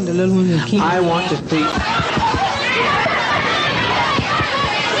John, the little one who keeps? I want to see.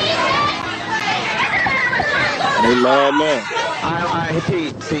 They mad now.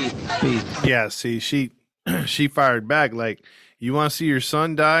 Peace. Yeah, see, she fired back like, "You want to see your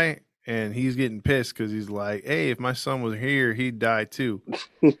son die?" And he's getting pissed because he's like, "Hey, if my son was here, he'd die too."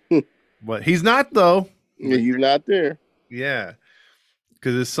 But he's not, though. Yeah, he's not there. Yeah,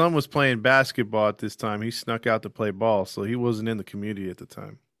 because his son was playing basketball at this time. He snuck out to play ball, so he wasn't in the community at the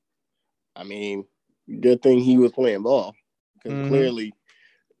time. I mean, good thing he was playing ball because clearly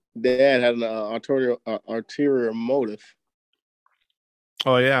Dad had an ulterior motive.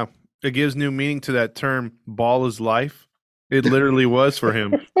 Oh yeah, it gives new meaning to that term. Ball is life. It literally was for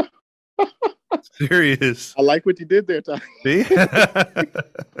him. Serious. I like what you did there, Tom. See?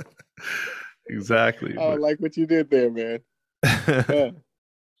 Exactly. I like what you did there, man.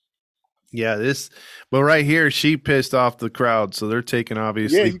 Yeah, but right here, she pissed off the crowd, so they're taking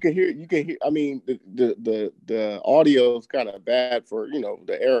obviously. Yeah, you can hear. I mean, the audio is kind of bad for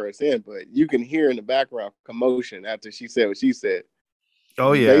the era it's in, but you can hear in the background commotion after she said what she said.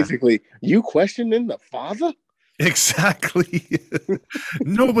 Oh yeah, basically, you questioning the father? Exactly.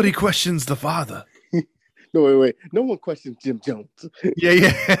 Nobody questions the father. No, wait. No one questions Jim Jones.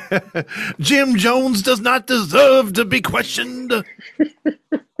 Yeah. Jim Jones does not deserve to be questioned.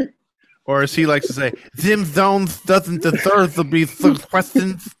 Or as he likes to say, Jim Jones doesn't deserve to be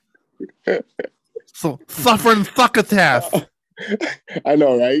questioned. So, suffering succotash. I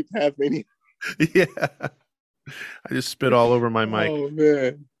know, right? Half many. Yeah. I just spit all over my mic. Oh,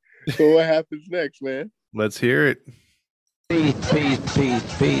 man. So what happens next, man? Let's hear it. Peace.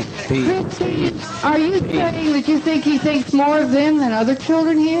 Are you saying that you think he thinks more of them than other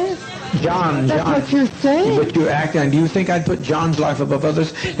children here? John. That's what you're saying. But you're acting. Do you think I'd put John's life above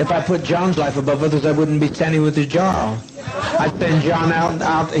others? If I put John's life above others, I wouldn't be standing with his jar. I'd send John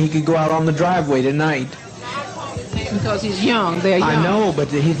out. He could go out on the driveway tonight. Because he's young. They're young. I know, but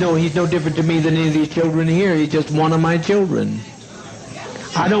he's no different to me than any of these children here. He's just one of my children.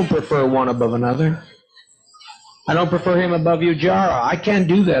 I don't prefer one above another. I don't prefer him above you, Jara. I can't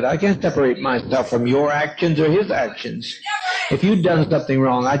do that. I can't separate myself from your actions or his actions. If you'd done something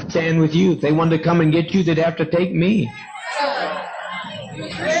wrong, I'd stand with you. If they wanted to come and get you, they'd have to take me.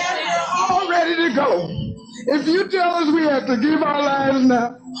 All ready to go. If you tell us we have to give our lives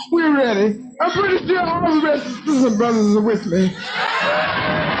now, we're ready. I'm pretty sure all the rest of the sisters and brothers are with me.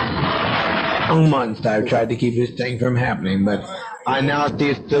 For months I've tried to keep this thing from happening, but I now see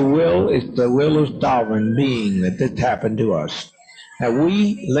it's the will of sovereign being that this happened to us. That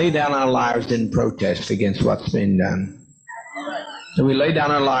we lay down our lives in protest against what's being done. So we lay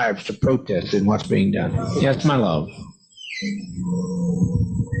down our lives to protest in what's being done. Yes, my love.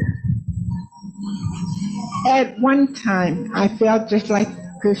 At one time, I felt just like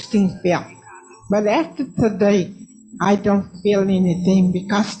Christine felt. But after today, I don't feel anything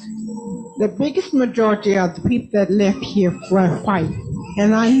because the biggest majority of the people that left here were white.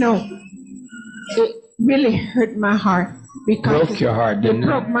 And I know it really hurt my heart because Broke your heart, didn't it? It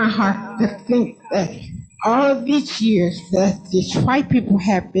broke my heart to think that all of these years that these white people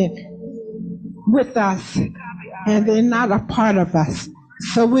have been with us and they're not a part of us.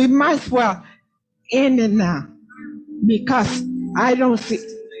 So we might as well end it now because I don't see.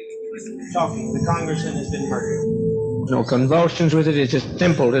 Talking, the congressman has been murdered. No convulsions with it. It's just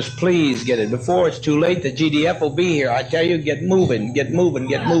simple. Just please get it before it's too late. The GDF will be here. I tell you, get moving, get moving,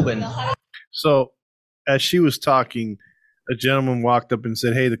 get moving. So, as she was talking, a gentleman walked up and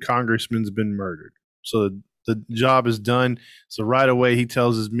said, "Hey, the congressman's been murdered." So the job is done. So right away, he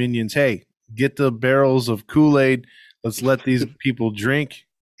tells his minions, "Hey, get the barrels of Kool-Aid. Let's let these people drink."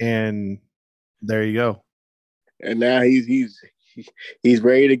 And there you go. And now he's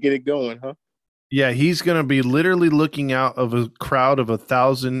ready to get it going, huh? Yeah, he's going to be literally looking out of a crowd of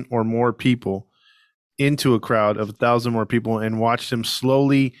 1,000 or more people into a crowd of 1,000 more people and watch them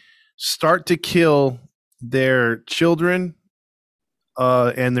slowly start to kill their children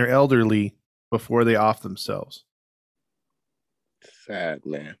and their elderly before they off themselves. Sad,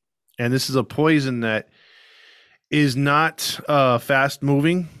 man. And this is a poison that is not fast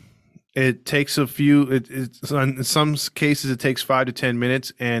moving. It takes a few, in some cases, it takes 5 to 10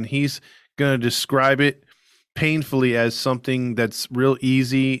 minutes, and he's going to describe it painfully as something that's real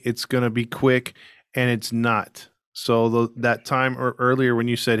easy. It's going to be quick, and it's not. So that time earlier when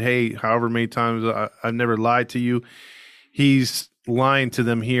you said, "Hey, however many times I've never lied to you," he's lying to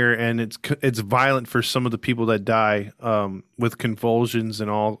them here, and it's violent for some of the people that die with convulsions and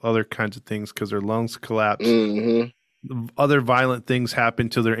all other kinds of things because their lungs collapse. Mm-hmm. Other violent things happen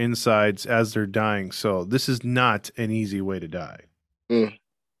to their insides as they're dying. So this is not an easy way to die. Mm.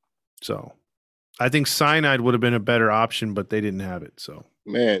 So I think cyanide would have been a better option, but they didn't have it. So,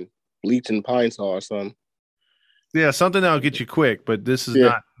 man, bleach and pine saw or something. Yeah, something that'll get you quick, but this is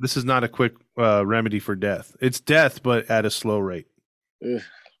not a quick remedy for death. It's death, but at a slow rate. Ugh.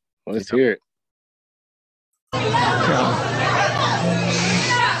 Let's hear it.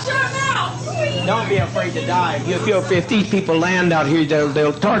 Don't be afraid to die. If these people land out here,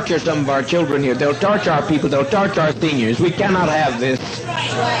 they'll torture some of our children here. They'll torture our people. They'll torture our seniors. We cannot have this.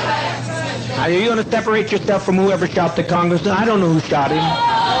 Are you going to separate yourself from whoever shot the congressman? I don't know who shot him.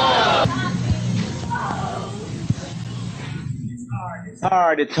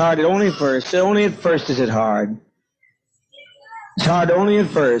 It's hard. Only at first. Only at first is it hard. It's hard only at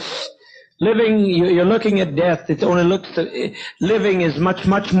first. Living, you're looking at death. It only living is much,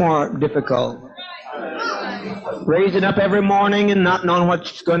 much more difficult. Raising up every morning and not knowing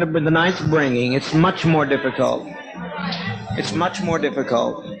what's going to be the night's bringing. It's much more difficult. It's much more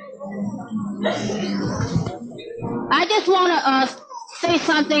difficult. I just want to say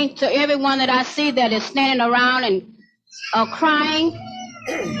something to everyone that I see that is standing around and crying.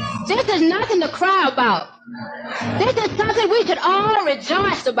 This is nothing to cry about. This is something we should all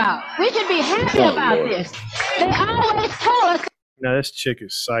rejoice about. We should be happy about this. They always told us. Now this chick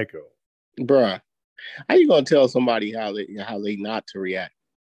is psycho, bruh. How you gonna tell somebody how they not to react?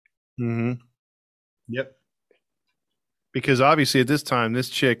 Mm-hmm. Yep. Because obviously at this time, this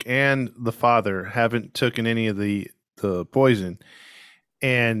chick and the father haven't taken any of the poison,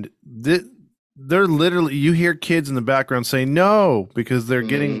 and they're literally. You hear kids in the background saying no because they're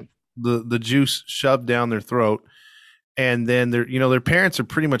getting the juice shoved down their throat, and then their parents are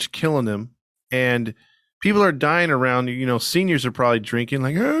pretty much killing them, and people are dying around. Seniors are probably drinking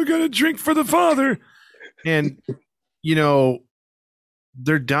like, "Oh, I got to drink for the father," and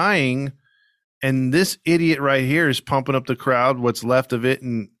they're dying. And this idiot right here is pumping up the crowd, what's left of it,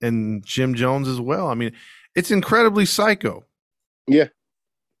 and Jim Jones as well. I mean, it's incredibly psycho. Yeah.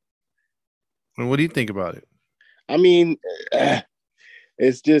 And what do you think about it? I mean,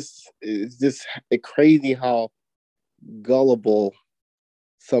 it's just crazy how gullible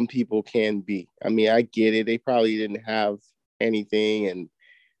some people can be. I mean, I get it. They probably didn't have anything, and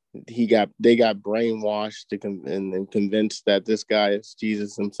they got brainwashed and convinced that this guy is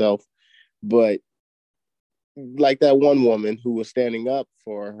Jesus himself. But like that one woman who was standing up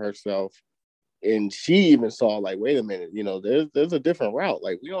for herself, and she even saw, like, wait a minute, you know, there's a different route.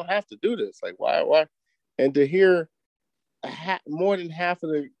 Like, we don't have to do this. Like, why? And to hear more than half of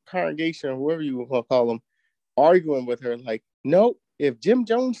the congregation, or whoever you want to call them, arguing with her, like, nope, if Jim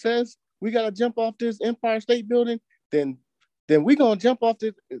Jones says we got to jump off this Empire State Building, then we're going to jump off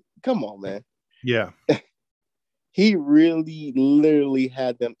this. Come on, man. Yeah. He really literally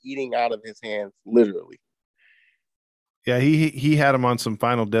had them eating out of his hands, literally. Yeah, he had them on some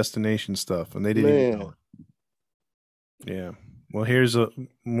Final Destination stuff, and they didn't even know it. Yeah. Well, here's some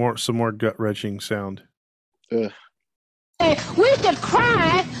more gut-wrenching sound. Ugh. We should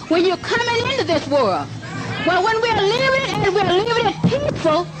cry when you're coming into this world. Well, when we're living it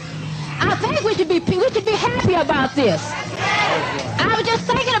peaceful, I think we should be happy about this. I was just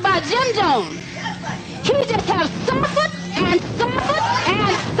thinking about Jim Jones. He just has suffered and suffered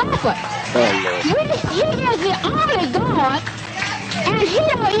and suffered. He is the only God, and he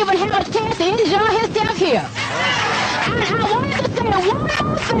don't even have a chance to enjoy himself here. And I wanted to say one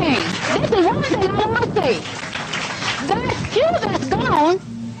more thing. This is one thing I want to say. That few that's gone,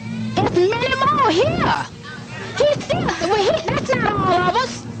 it's many more here. That's not all of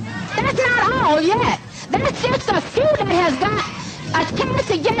us. That's not all yet. That's just a few that has got a chance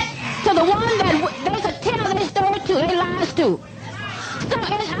to get to the one that they could tell their story to, their lives to. So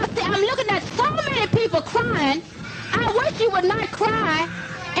I'm looking at so many people crying. I wish you would not cry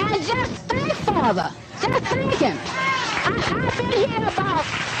and just thank Father. Just thank him. I've been here about...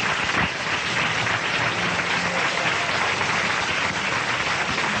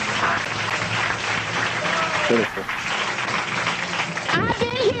 I've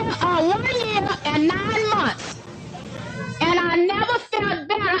been here 1 year and 9 months, and I never felt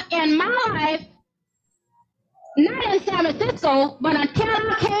better in my life, not in San Francisco, but until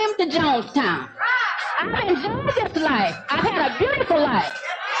I came to Jonestown. I've enjoyed this life. I've had a beautiful life,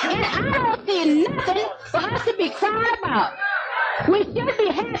 and I don't see nothing for us to be crying about. We should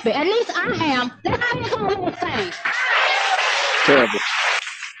be happy. At least I am. Let's think on those things. Terrible.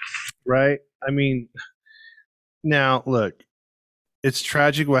 Right? I mean, now, look, it's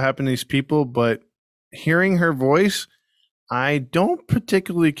tragic what happened to these people, but hearing her voice, I don't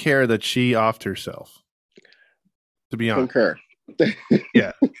particularly care that she offed herself. To be honest. Concur.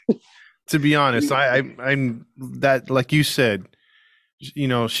 Yeah. To be honest, I'm that, like you said, you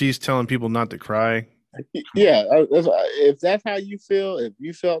know, she's telling people not to cry. Yeah, if that's how you feel, if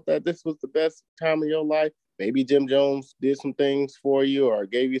you felt that this was the best time of your life, maybe Jim Jones did some things for you or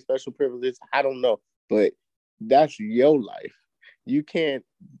gave you special privileges. I don't know, but that's your life. You can't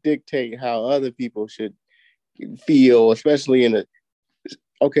dictate how other people should feel, especially in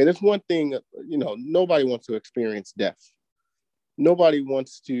okay, there's one thing, you know, nobody wants to experience death. Nobody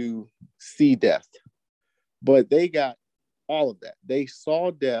wants to see death, but they got all of that. They saw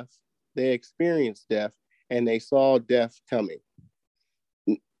death, they experienced death, and they saw death coming.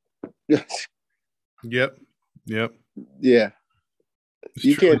 Yep. Yeah.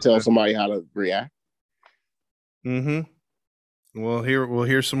 You can't tell somebody how to react. Mm-hmm. We'll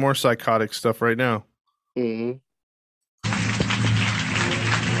hear some more psychotic stuff right now. Mm-hmm.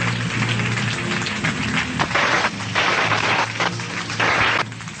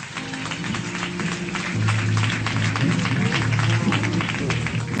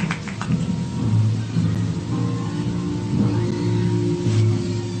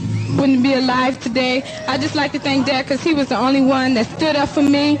 Wouldn't be alive today. I'd just like to thank Dad because he was the only one that stood up for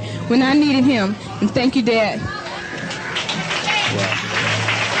me when I needed him. And thank you, Dad.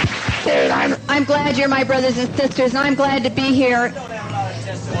 I'm glad you're my brothers and sisters, and I'm glad to be here.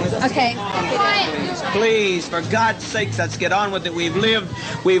 Okay. Please, for God's sakes, let's get on with it. We've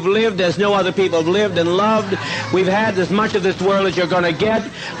lived as no other people have lived and loved. We've had as much of this world as you're going to get.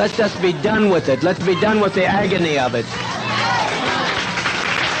 Let's just be done with it. Let's be done with the agony of it.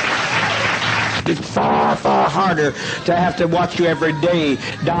 It's far, far harder to have to watch you every day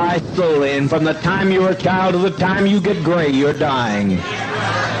die slowly. And from the time you're a child to the time you get gray, you're dying.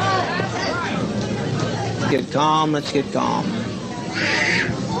 Get calm, let's get calm.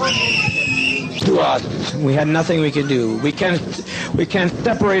 To us, we had nothing we could do. We can't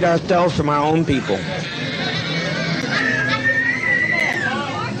separate ourselves from our own people.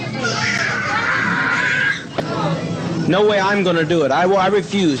 No way I'm going to do it. I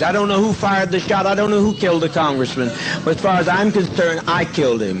refuse. I don't know who fired the shot. I don't know who killed the congressman. But as far as I'm concerned, I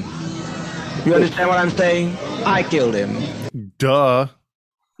killed him. You understand what I'm saying? I killed him. Duh.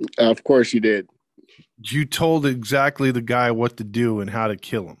 Of course you did. You told exactly the guy what to do and how to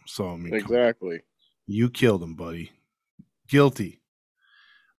kill him. So, I mean, exactly. You killed him, buddy. Guilty.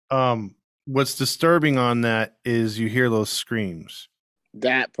 What's disturbing on that is you hear those screams.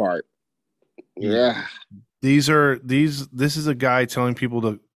 That part. Yeah. This is a guy telling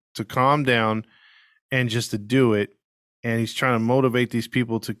people to calm down and just to do it. And he's trying to motivate these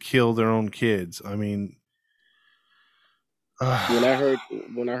people to kill their own kids. I mean, when I heard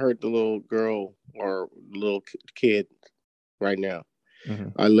the little girl or little kid right now,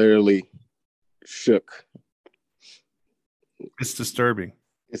 I literally shook. It's disturbing.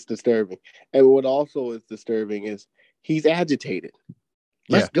 It's disturbing. And what also is disturbing is he's agitated.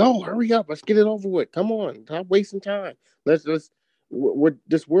 Let's go. Hurry up. Let's get it over with. Come on. Stop wasting time. Let's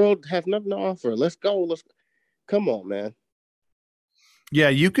this world has nothing to offer. Let's go. Come on, man. Yeah,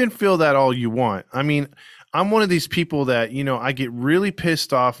 you can feel that all you want. I mean, I'm one of these people that, I get really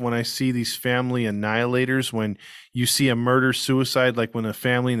pissed off when I see these family annihilators, when you see a murder suicide, like when a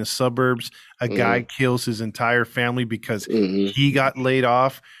family in the suburbs, a guy kills his entire family because he got laid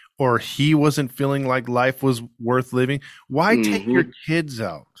off or he wasn't feeling like life was worth living. Why take your kids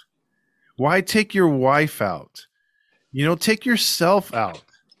out? Why take your wife out? Take yourself out.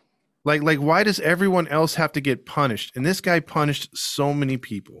 Like, why does everyone else have to get punished? And this guy punished so many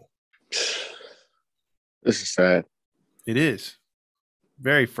people. This is sad. It is.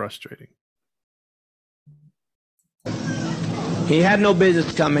 Very frustrating. He had no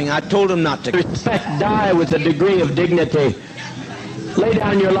business coming. I told him not to. Respect, die with a degree of dignity. Lay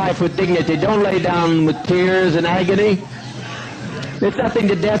down your life with dignity. Don't lay down with tears and agony. There's nothing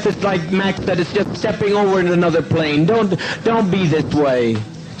to death. It's like Max said, it's just stepping over into another plane. Don't be this way.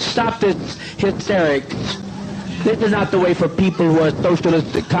 Stop this hysterics. This is not the way for people who are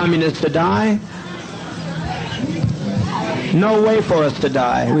socialist, communists to die. No way for us to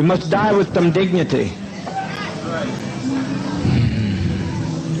die. We must die with some dignity.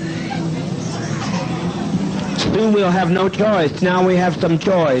 Soon we'll have no choice. Now we have some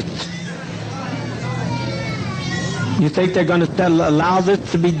choice. You think they're going to allow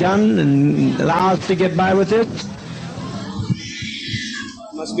this to be done and allow us to get by with this?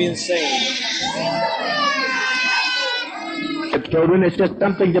 Must be insane. Children, it's just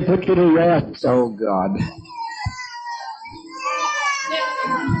something to put you to rest. Oh, God.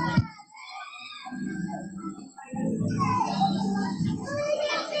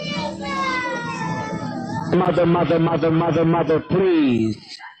 Mother, please.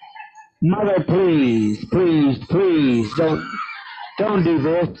 Mother, please, don't do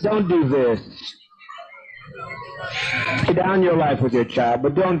this. Don't do this. Lay down your life with your child,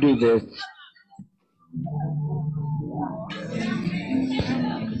 but don't do this.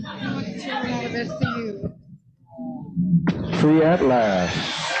 Free at last.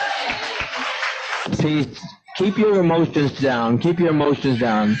 Peace. Keep your emotions down. Keep your emotions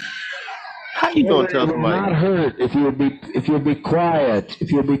down. How you gonna tell somebody? Not hurt if you'll be quiet.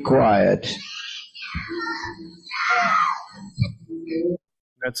 If you'll be quiet.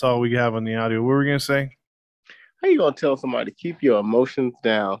 That's all we have on the audio. What were we gonna say? How you gonna tell somebody to keep your emotions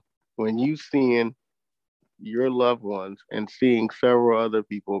down when you seeing your loved ones and seeing several other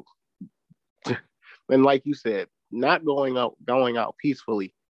people, and like you said, not going out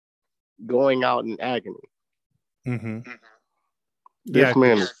peacefully, going out in agony. This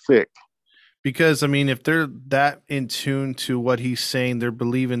man is sick. Because, I mean, if they're that in tune to what he's saying, they're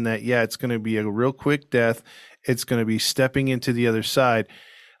believing that, it's going to be a real quick death. It's going to be stepping into the other side.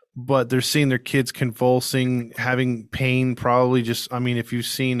 But they're seeing their kids convulsing, having pain, probably just, I mean, if you've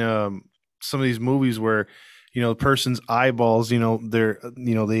seen some of these movies where, the person's eyeballs, they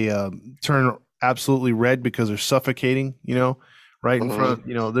turn absolutely red because they're suffocating, right in front,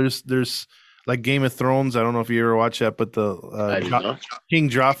 there's like Game of Thrones. I don't know if you ever watched that, but the King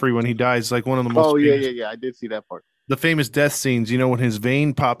Joffrey, when he dies, like one of the most. Oh yeah. I did see that part. The famous death scenes. When his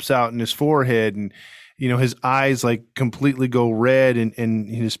vein pops out in his forehead, and his eyes like completely go red, and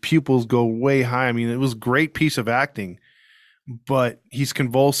his pupils go way high. I mean, it was a great piece of acting, but he's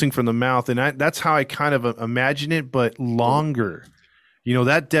convulsing from the mouth, and that's how I kind of imagine it, but longer.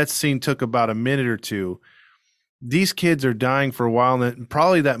 That death scene took about a minute or two. These kids are dying for a while, and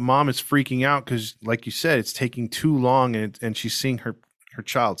probably that mom is freaking out because, like you said, it's taking too long, and she's seeing her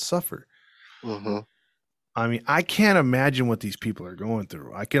child suffer. I mean, I can't imagine what these people are going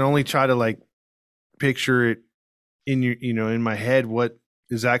through. I can only try to picture it in in my head what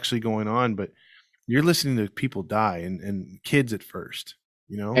is actually going on. But you're listening to people die and kids at first,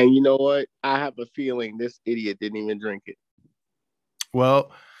 you know? And you know what? I have a feeling this idiot didn't even drink it.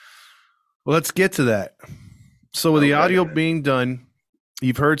 Well, let's get to that. So with the audio being done,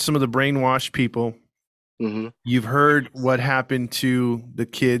 you've heard some of the brainwashed people. Mm-hmm. You've heard what happened to the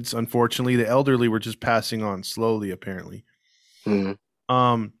kids. Unfortunately, the elderly were just passing on slowly, apparently.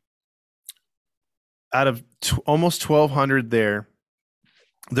 Mm-hmm. Out of almost 1,200 there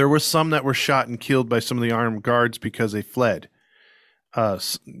were some that were shot and killed by some of the armed guards because they fled.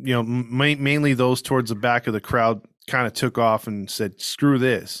 Mainly those towards the back of the crowd kind of took off and said, screw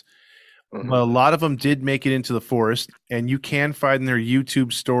this. Mm-hmm. But a lot of them did make it into the forest, and you can find their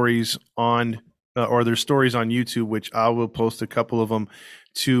YouTube stories on or their stories on YouTube, which I will post a couple of them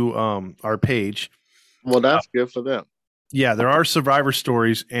to our page. Well, that's good for them. Yeah, there are survivor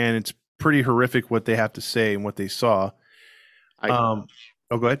stories, and it's pretty horrific what they have to say and what they saw. Go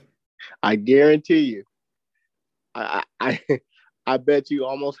ahead. I guarantee you, I bet you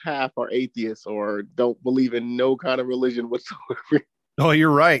almost half are atheists or don't believe in no kind of religion whatsoever. Oh, you're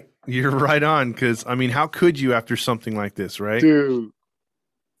right. You're right on. Because I mean, how could you after something like this, right, dude?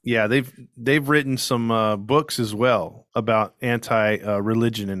 Yeah, they've written some books as well about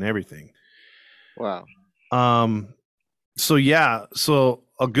anti-religion and everything. Wow. So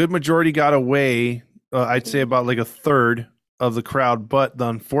a good majority got away. I'd say about like a third of the crowd, but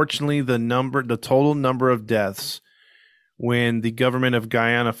unfortunately, the total number of deaths when the government of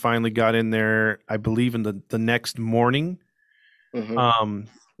Guyana finally got in there, I believe in the next morning,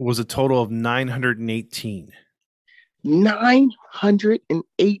 was a total of 918.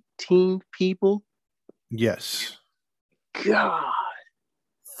 918 people? Yes. God.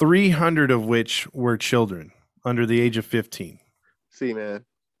 300 of which were children under the age of 15. See, man.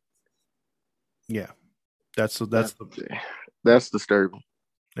 Yeah. That's disturbing.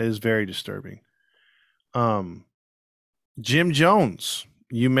 It is very disturbing. Jim Jones,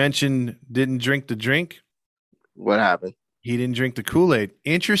 you mentioned didn't drink the drink. What happened? He didn't drink the Kool-Aid.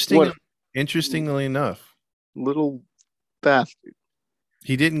 Interestingly enough. Little bastard.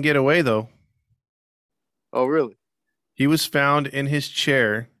 He didn't get away, though. Oh, really? He was found in his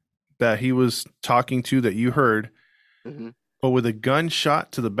chair that he was talking to that you heard, but with a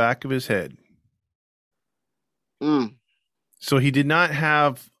gunshot to the back of his head. So he did not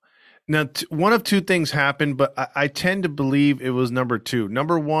have... Now, one of two things happened, but I tend to believe it was number two.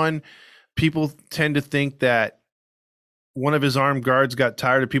 Number one, people tend to think that one of his armed guards got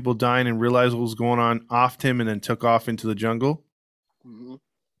tired of people dying and realized what was going on, offed him, and then took off into the jungle. Mm-hmm.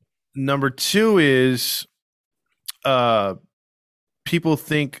 Number two is people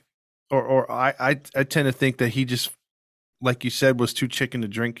think, or I tend to think that he just, like you said, was too chicken to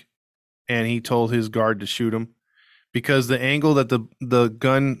drink, and he told his guard to shoot him. Because the angle that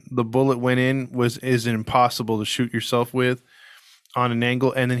the bullet went in is impossible to shoot yourself with on an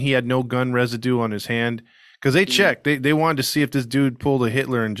angle, and then he had no gun residue on his hand because they checked. They wanted to see if this dude pulled a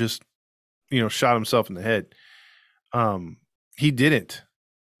Hitler and just shot himself in the head. He didn't.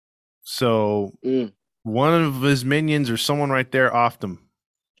 So one of his minions or someone right there offed him,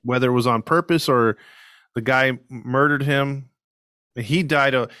 whether it was on purpose or the guy murdered him. He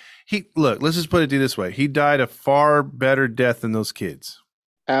died look, let's just put it this way. He died a far better death than those kids.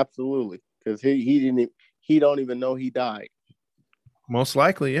 Absolutely. Because he don't even know he died. Most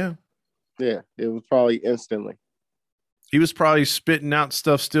likely, yeah. Yeah, it was probably instantly. He was probably spitting out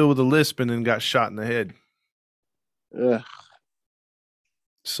stuff still with a lisp and then got shot in the head. Ugh.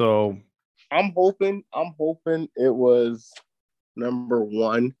 So I'm hoping it was number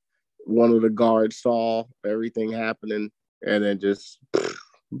one of the guards saw everything happening and then just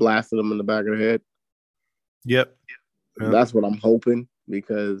blasted him in the back of the head. Yep. That's what I'm hoping,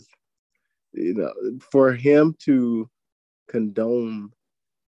 because for him to condone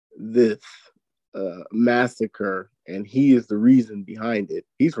this massacre, and he is the reason behind it.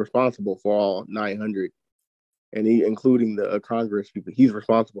 He's responsible for all 900, and including the Congress people. He's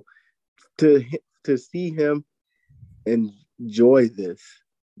responsible. To see him enjoy this,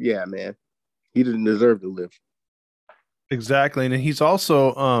 yeah, man, he didn't deserve to live. Exactly. And he's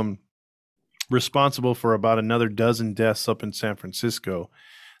also responsible for about another dozen deaths up in San Francisco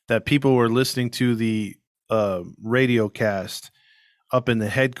that people were listening to the radio cast up in the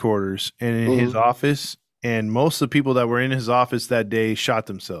headquarters and in his office. And most of the people that were in his office that day shot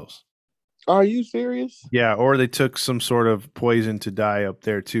themselves. Are you serious? Yeah. Or they took some sort of poison to die up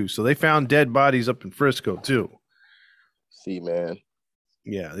there too. So they found dead bodies up in Frisco too. See, man.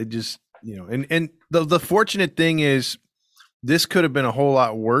 Yeah. They just, and the fortunate thing is, this could have been a whole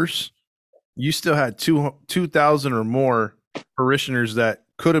lot worse. You still had 2,000 or more parishioners that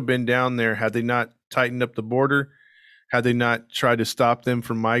could have been down there had they not tightened up the border, had they not tried to stop them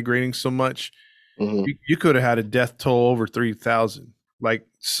from migrating so much. You could have had a death toll over 3,000, like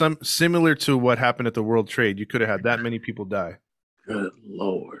some similar to what happened at the World Trade. You could have had that many people die. Good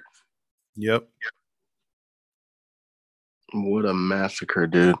Lord. Yep. What a massacre,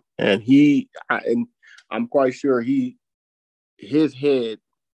 dude. And I'm quite sure his head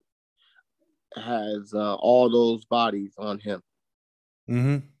has all those bodies on him.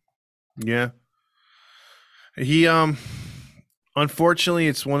 Yeah. He unfortunately,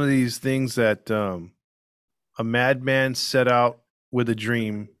 it's one of these things that a madman set out with a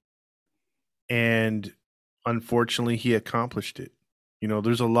dream, and unfortunately, he accomplished it. You know,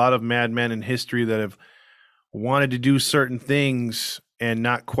 there's a lot of madmen in history that have wanted to do certain things and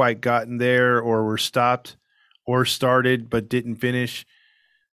not quite gotten there, or were stopped, or started but didn't finish.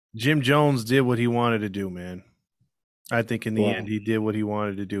 Jim Jones did what he wanted to do, man. I think in the end, he did what he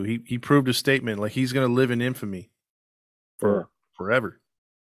wanted to do. He proved a statement, like he's going to live in infamy for forever.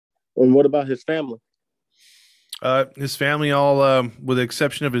 And what about his family? His family, all with the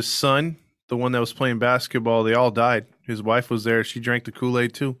exception of his son, the one that was playing basketball, they all died. His wife was there. She drank the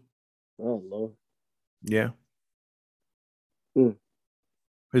Kool-Aid too. Oh, Lord. Yeah.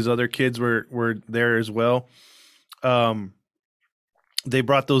 His other kids were there as well. They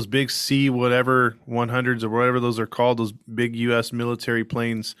brought those big C whatever 100s or whatever those are called, those big U.S. military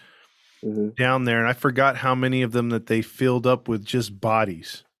planes down there, and I forgot how many of them that they filled up with just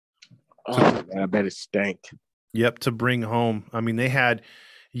bodies. Oh, man, I bet it stank. Yep, to bring home. I mean, they had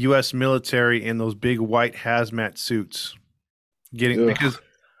U.S. military in those big white hazmat suits, because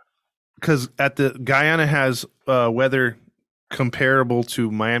at the Guyana has weather comparable to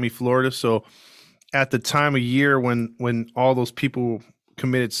Miami, Florida. So at the time of year when all those people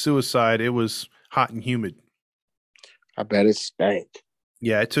committed suicide, it was hot and humid. I bet it stank.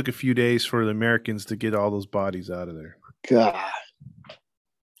 Yeah, it took a few days for the Americans to get all those bodies out of there. God.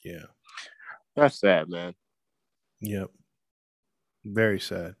 Yeah. That's sad, man. Yep. Very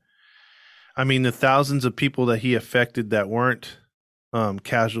sad. I mean, the thousands of people that he affected that weren't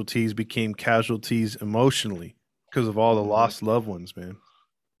casualties became casualties emotionally because of all the lost loved ones, man.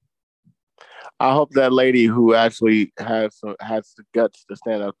 I hope that lady who actually has the guts to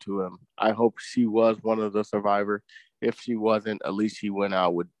stand up to him, I hope she was one of the survivors. If she wasn't, at least she's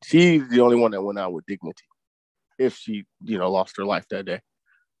the only one that went out with dignity. If she, lost her life that day.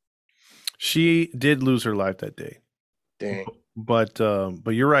 She did lose her life that day. Dang. But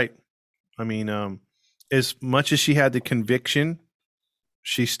you're right. I mean, as much as she had the conviction,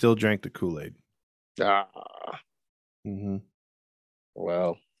 she still drank the Kool-Aid.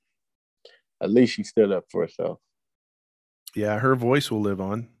 Well, at least she stood up for herself. Yeah, her voice will live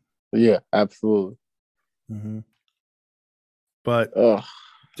on. Yeah, absolutely. But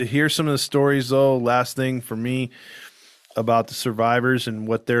to hear some of the stories, though, last thing for me about the survivors and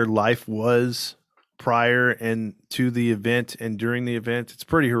what their life was prior and to the event and during the event, it's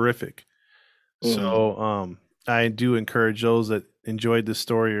pretty horrific. So I do encourage those that enjoyed the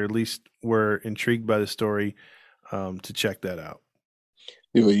story or at least were intrigued by the story to check that out.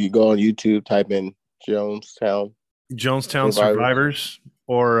 You go on YouTube, type in Jonestown Survivors,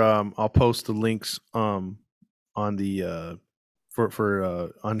 or I'll post the links on the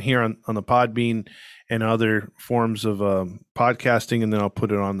on here on the Podbean and other forms of podcasting, and then I'll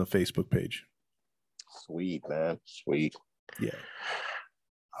put it on the Facebook page. Sweet, man. Sweet. Yeah.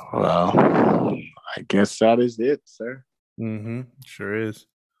 Well, I guess that is it, sir. Sure is.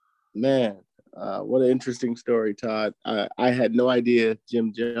 Man, what an interesting story, Todd. I had no idea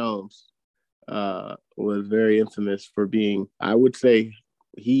Jim Jones was very infamous for being, I would say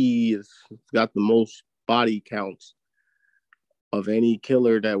he has got the most body counts of any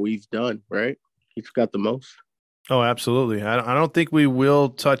killer that we've done, right? He's got the most. Oh, absolutely. I don't think we will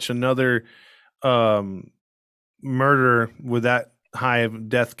touch another murder with that high of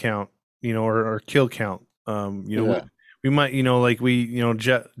death count, or kill count. We might,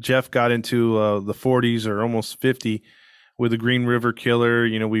 Jeff got into the 40s or almost 50 with the Green River Killer.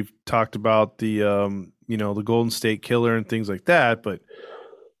 We've talked about the, the Golden State Killer and things like that. But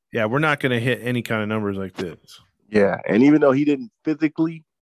yeah, we're not going to hit any kind of numbers like this. Yeah, and even though he didn't physically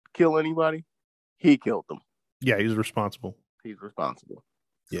kill anybody, he killed them. Yeah, he's responsible. He's responsible.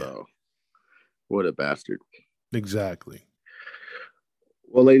 Yeah. So, what a bastard. Exactly.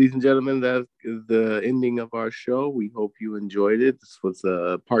 Well, ladies and gentlemen, that is the ending of our show. We hope you enjoyed it. This was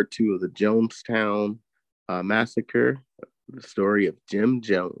part 2 of the Jonestown massacre, the story of Jim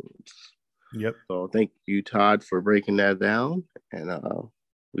Jones. Yep. So thank you, Todd, for breaking that down. And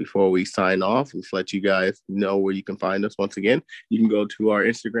before we sign off, let's let you guys know where you can find us. Once again, you can go to our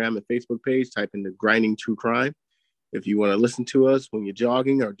Instagram and Facebook page, type in the Grinding True Crime. If you want to listen to us when you're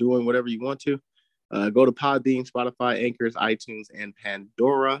jogging or doing whatever you want to, go to Podbean, Spotify, Anchors, iTunes, and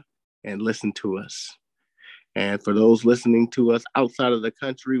Pandora and listen to us. And for those listening to us outside of the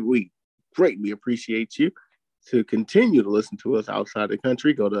country, we greatly appreciate you. To continue to listen to us outside the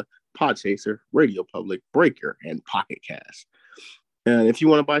country, go to Podchaser, Radio Public, Breaker, and Pocket Cast. And if you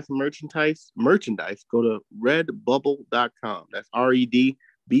want to buy some merchandise, go to redbubble.com. That's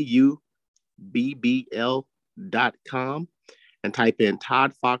redbubbl.com and type in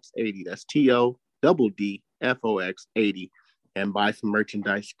Todd Fox 80. That's TODDFOX 80 and buy some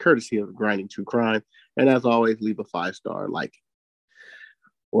merchandise courtesy of Grinding True Crime. And as always, leave a 5-star like.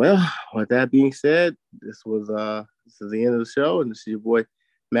 Well, with that being said, this is the end of the show, and this is your boy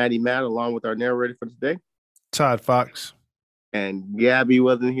Matty Matt, along with our narrator for today, Todd Fox. And Gabby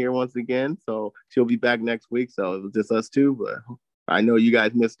wasn't here once again, so she'll be back next week. So it was just us two, but I know you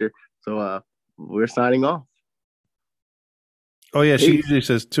guys missed her, so we're signing off. Oh yeah, she usually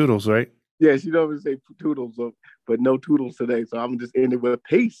says toodles, right? Yeah, she don't say toodles, but no toodles today. So I'm just ending with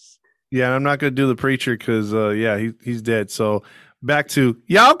peace. Yeah, and I'm not gonna do the preacher because he's dead. So back to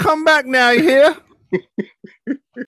y'all come back now, you hear?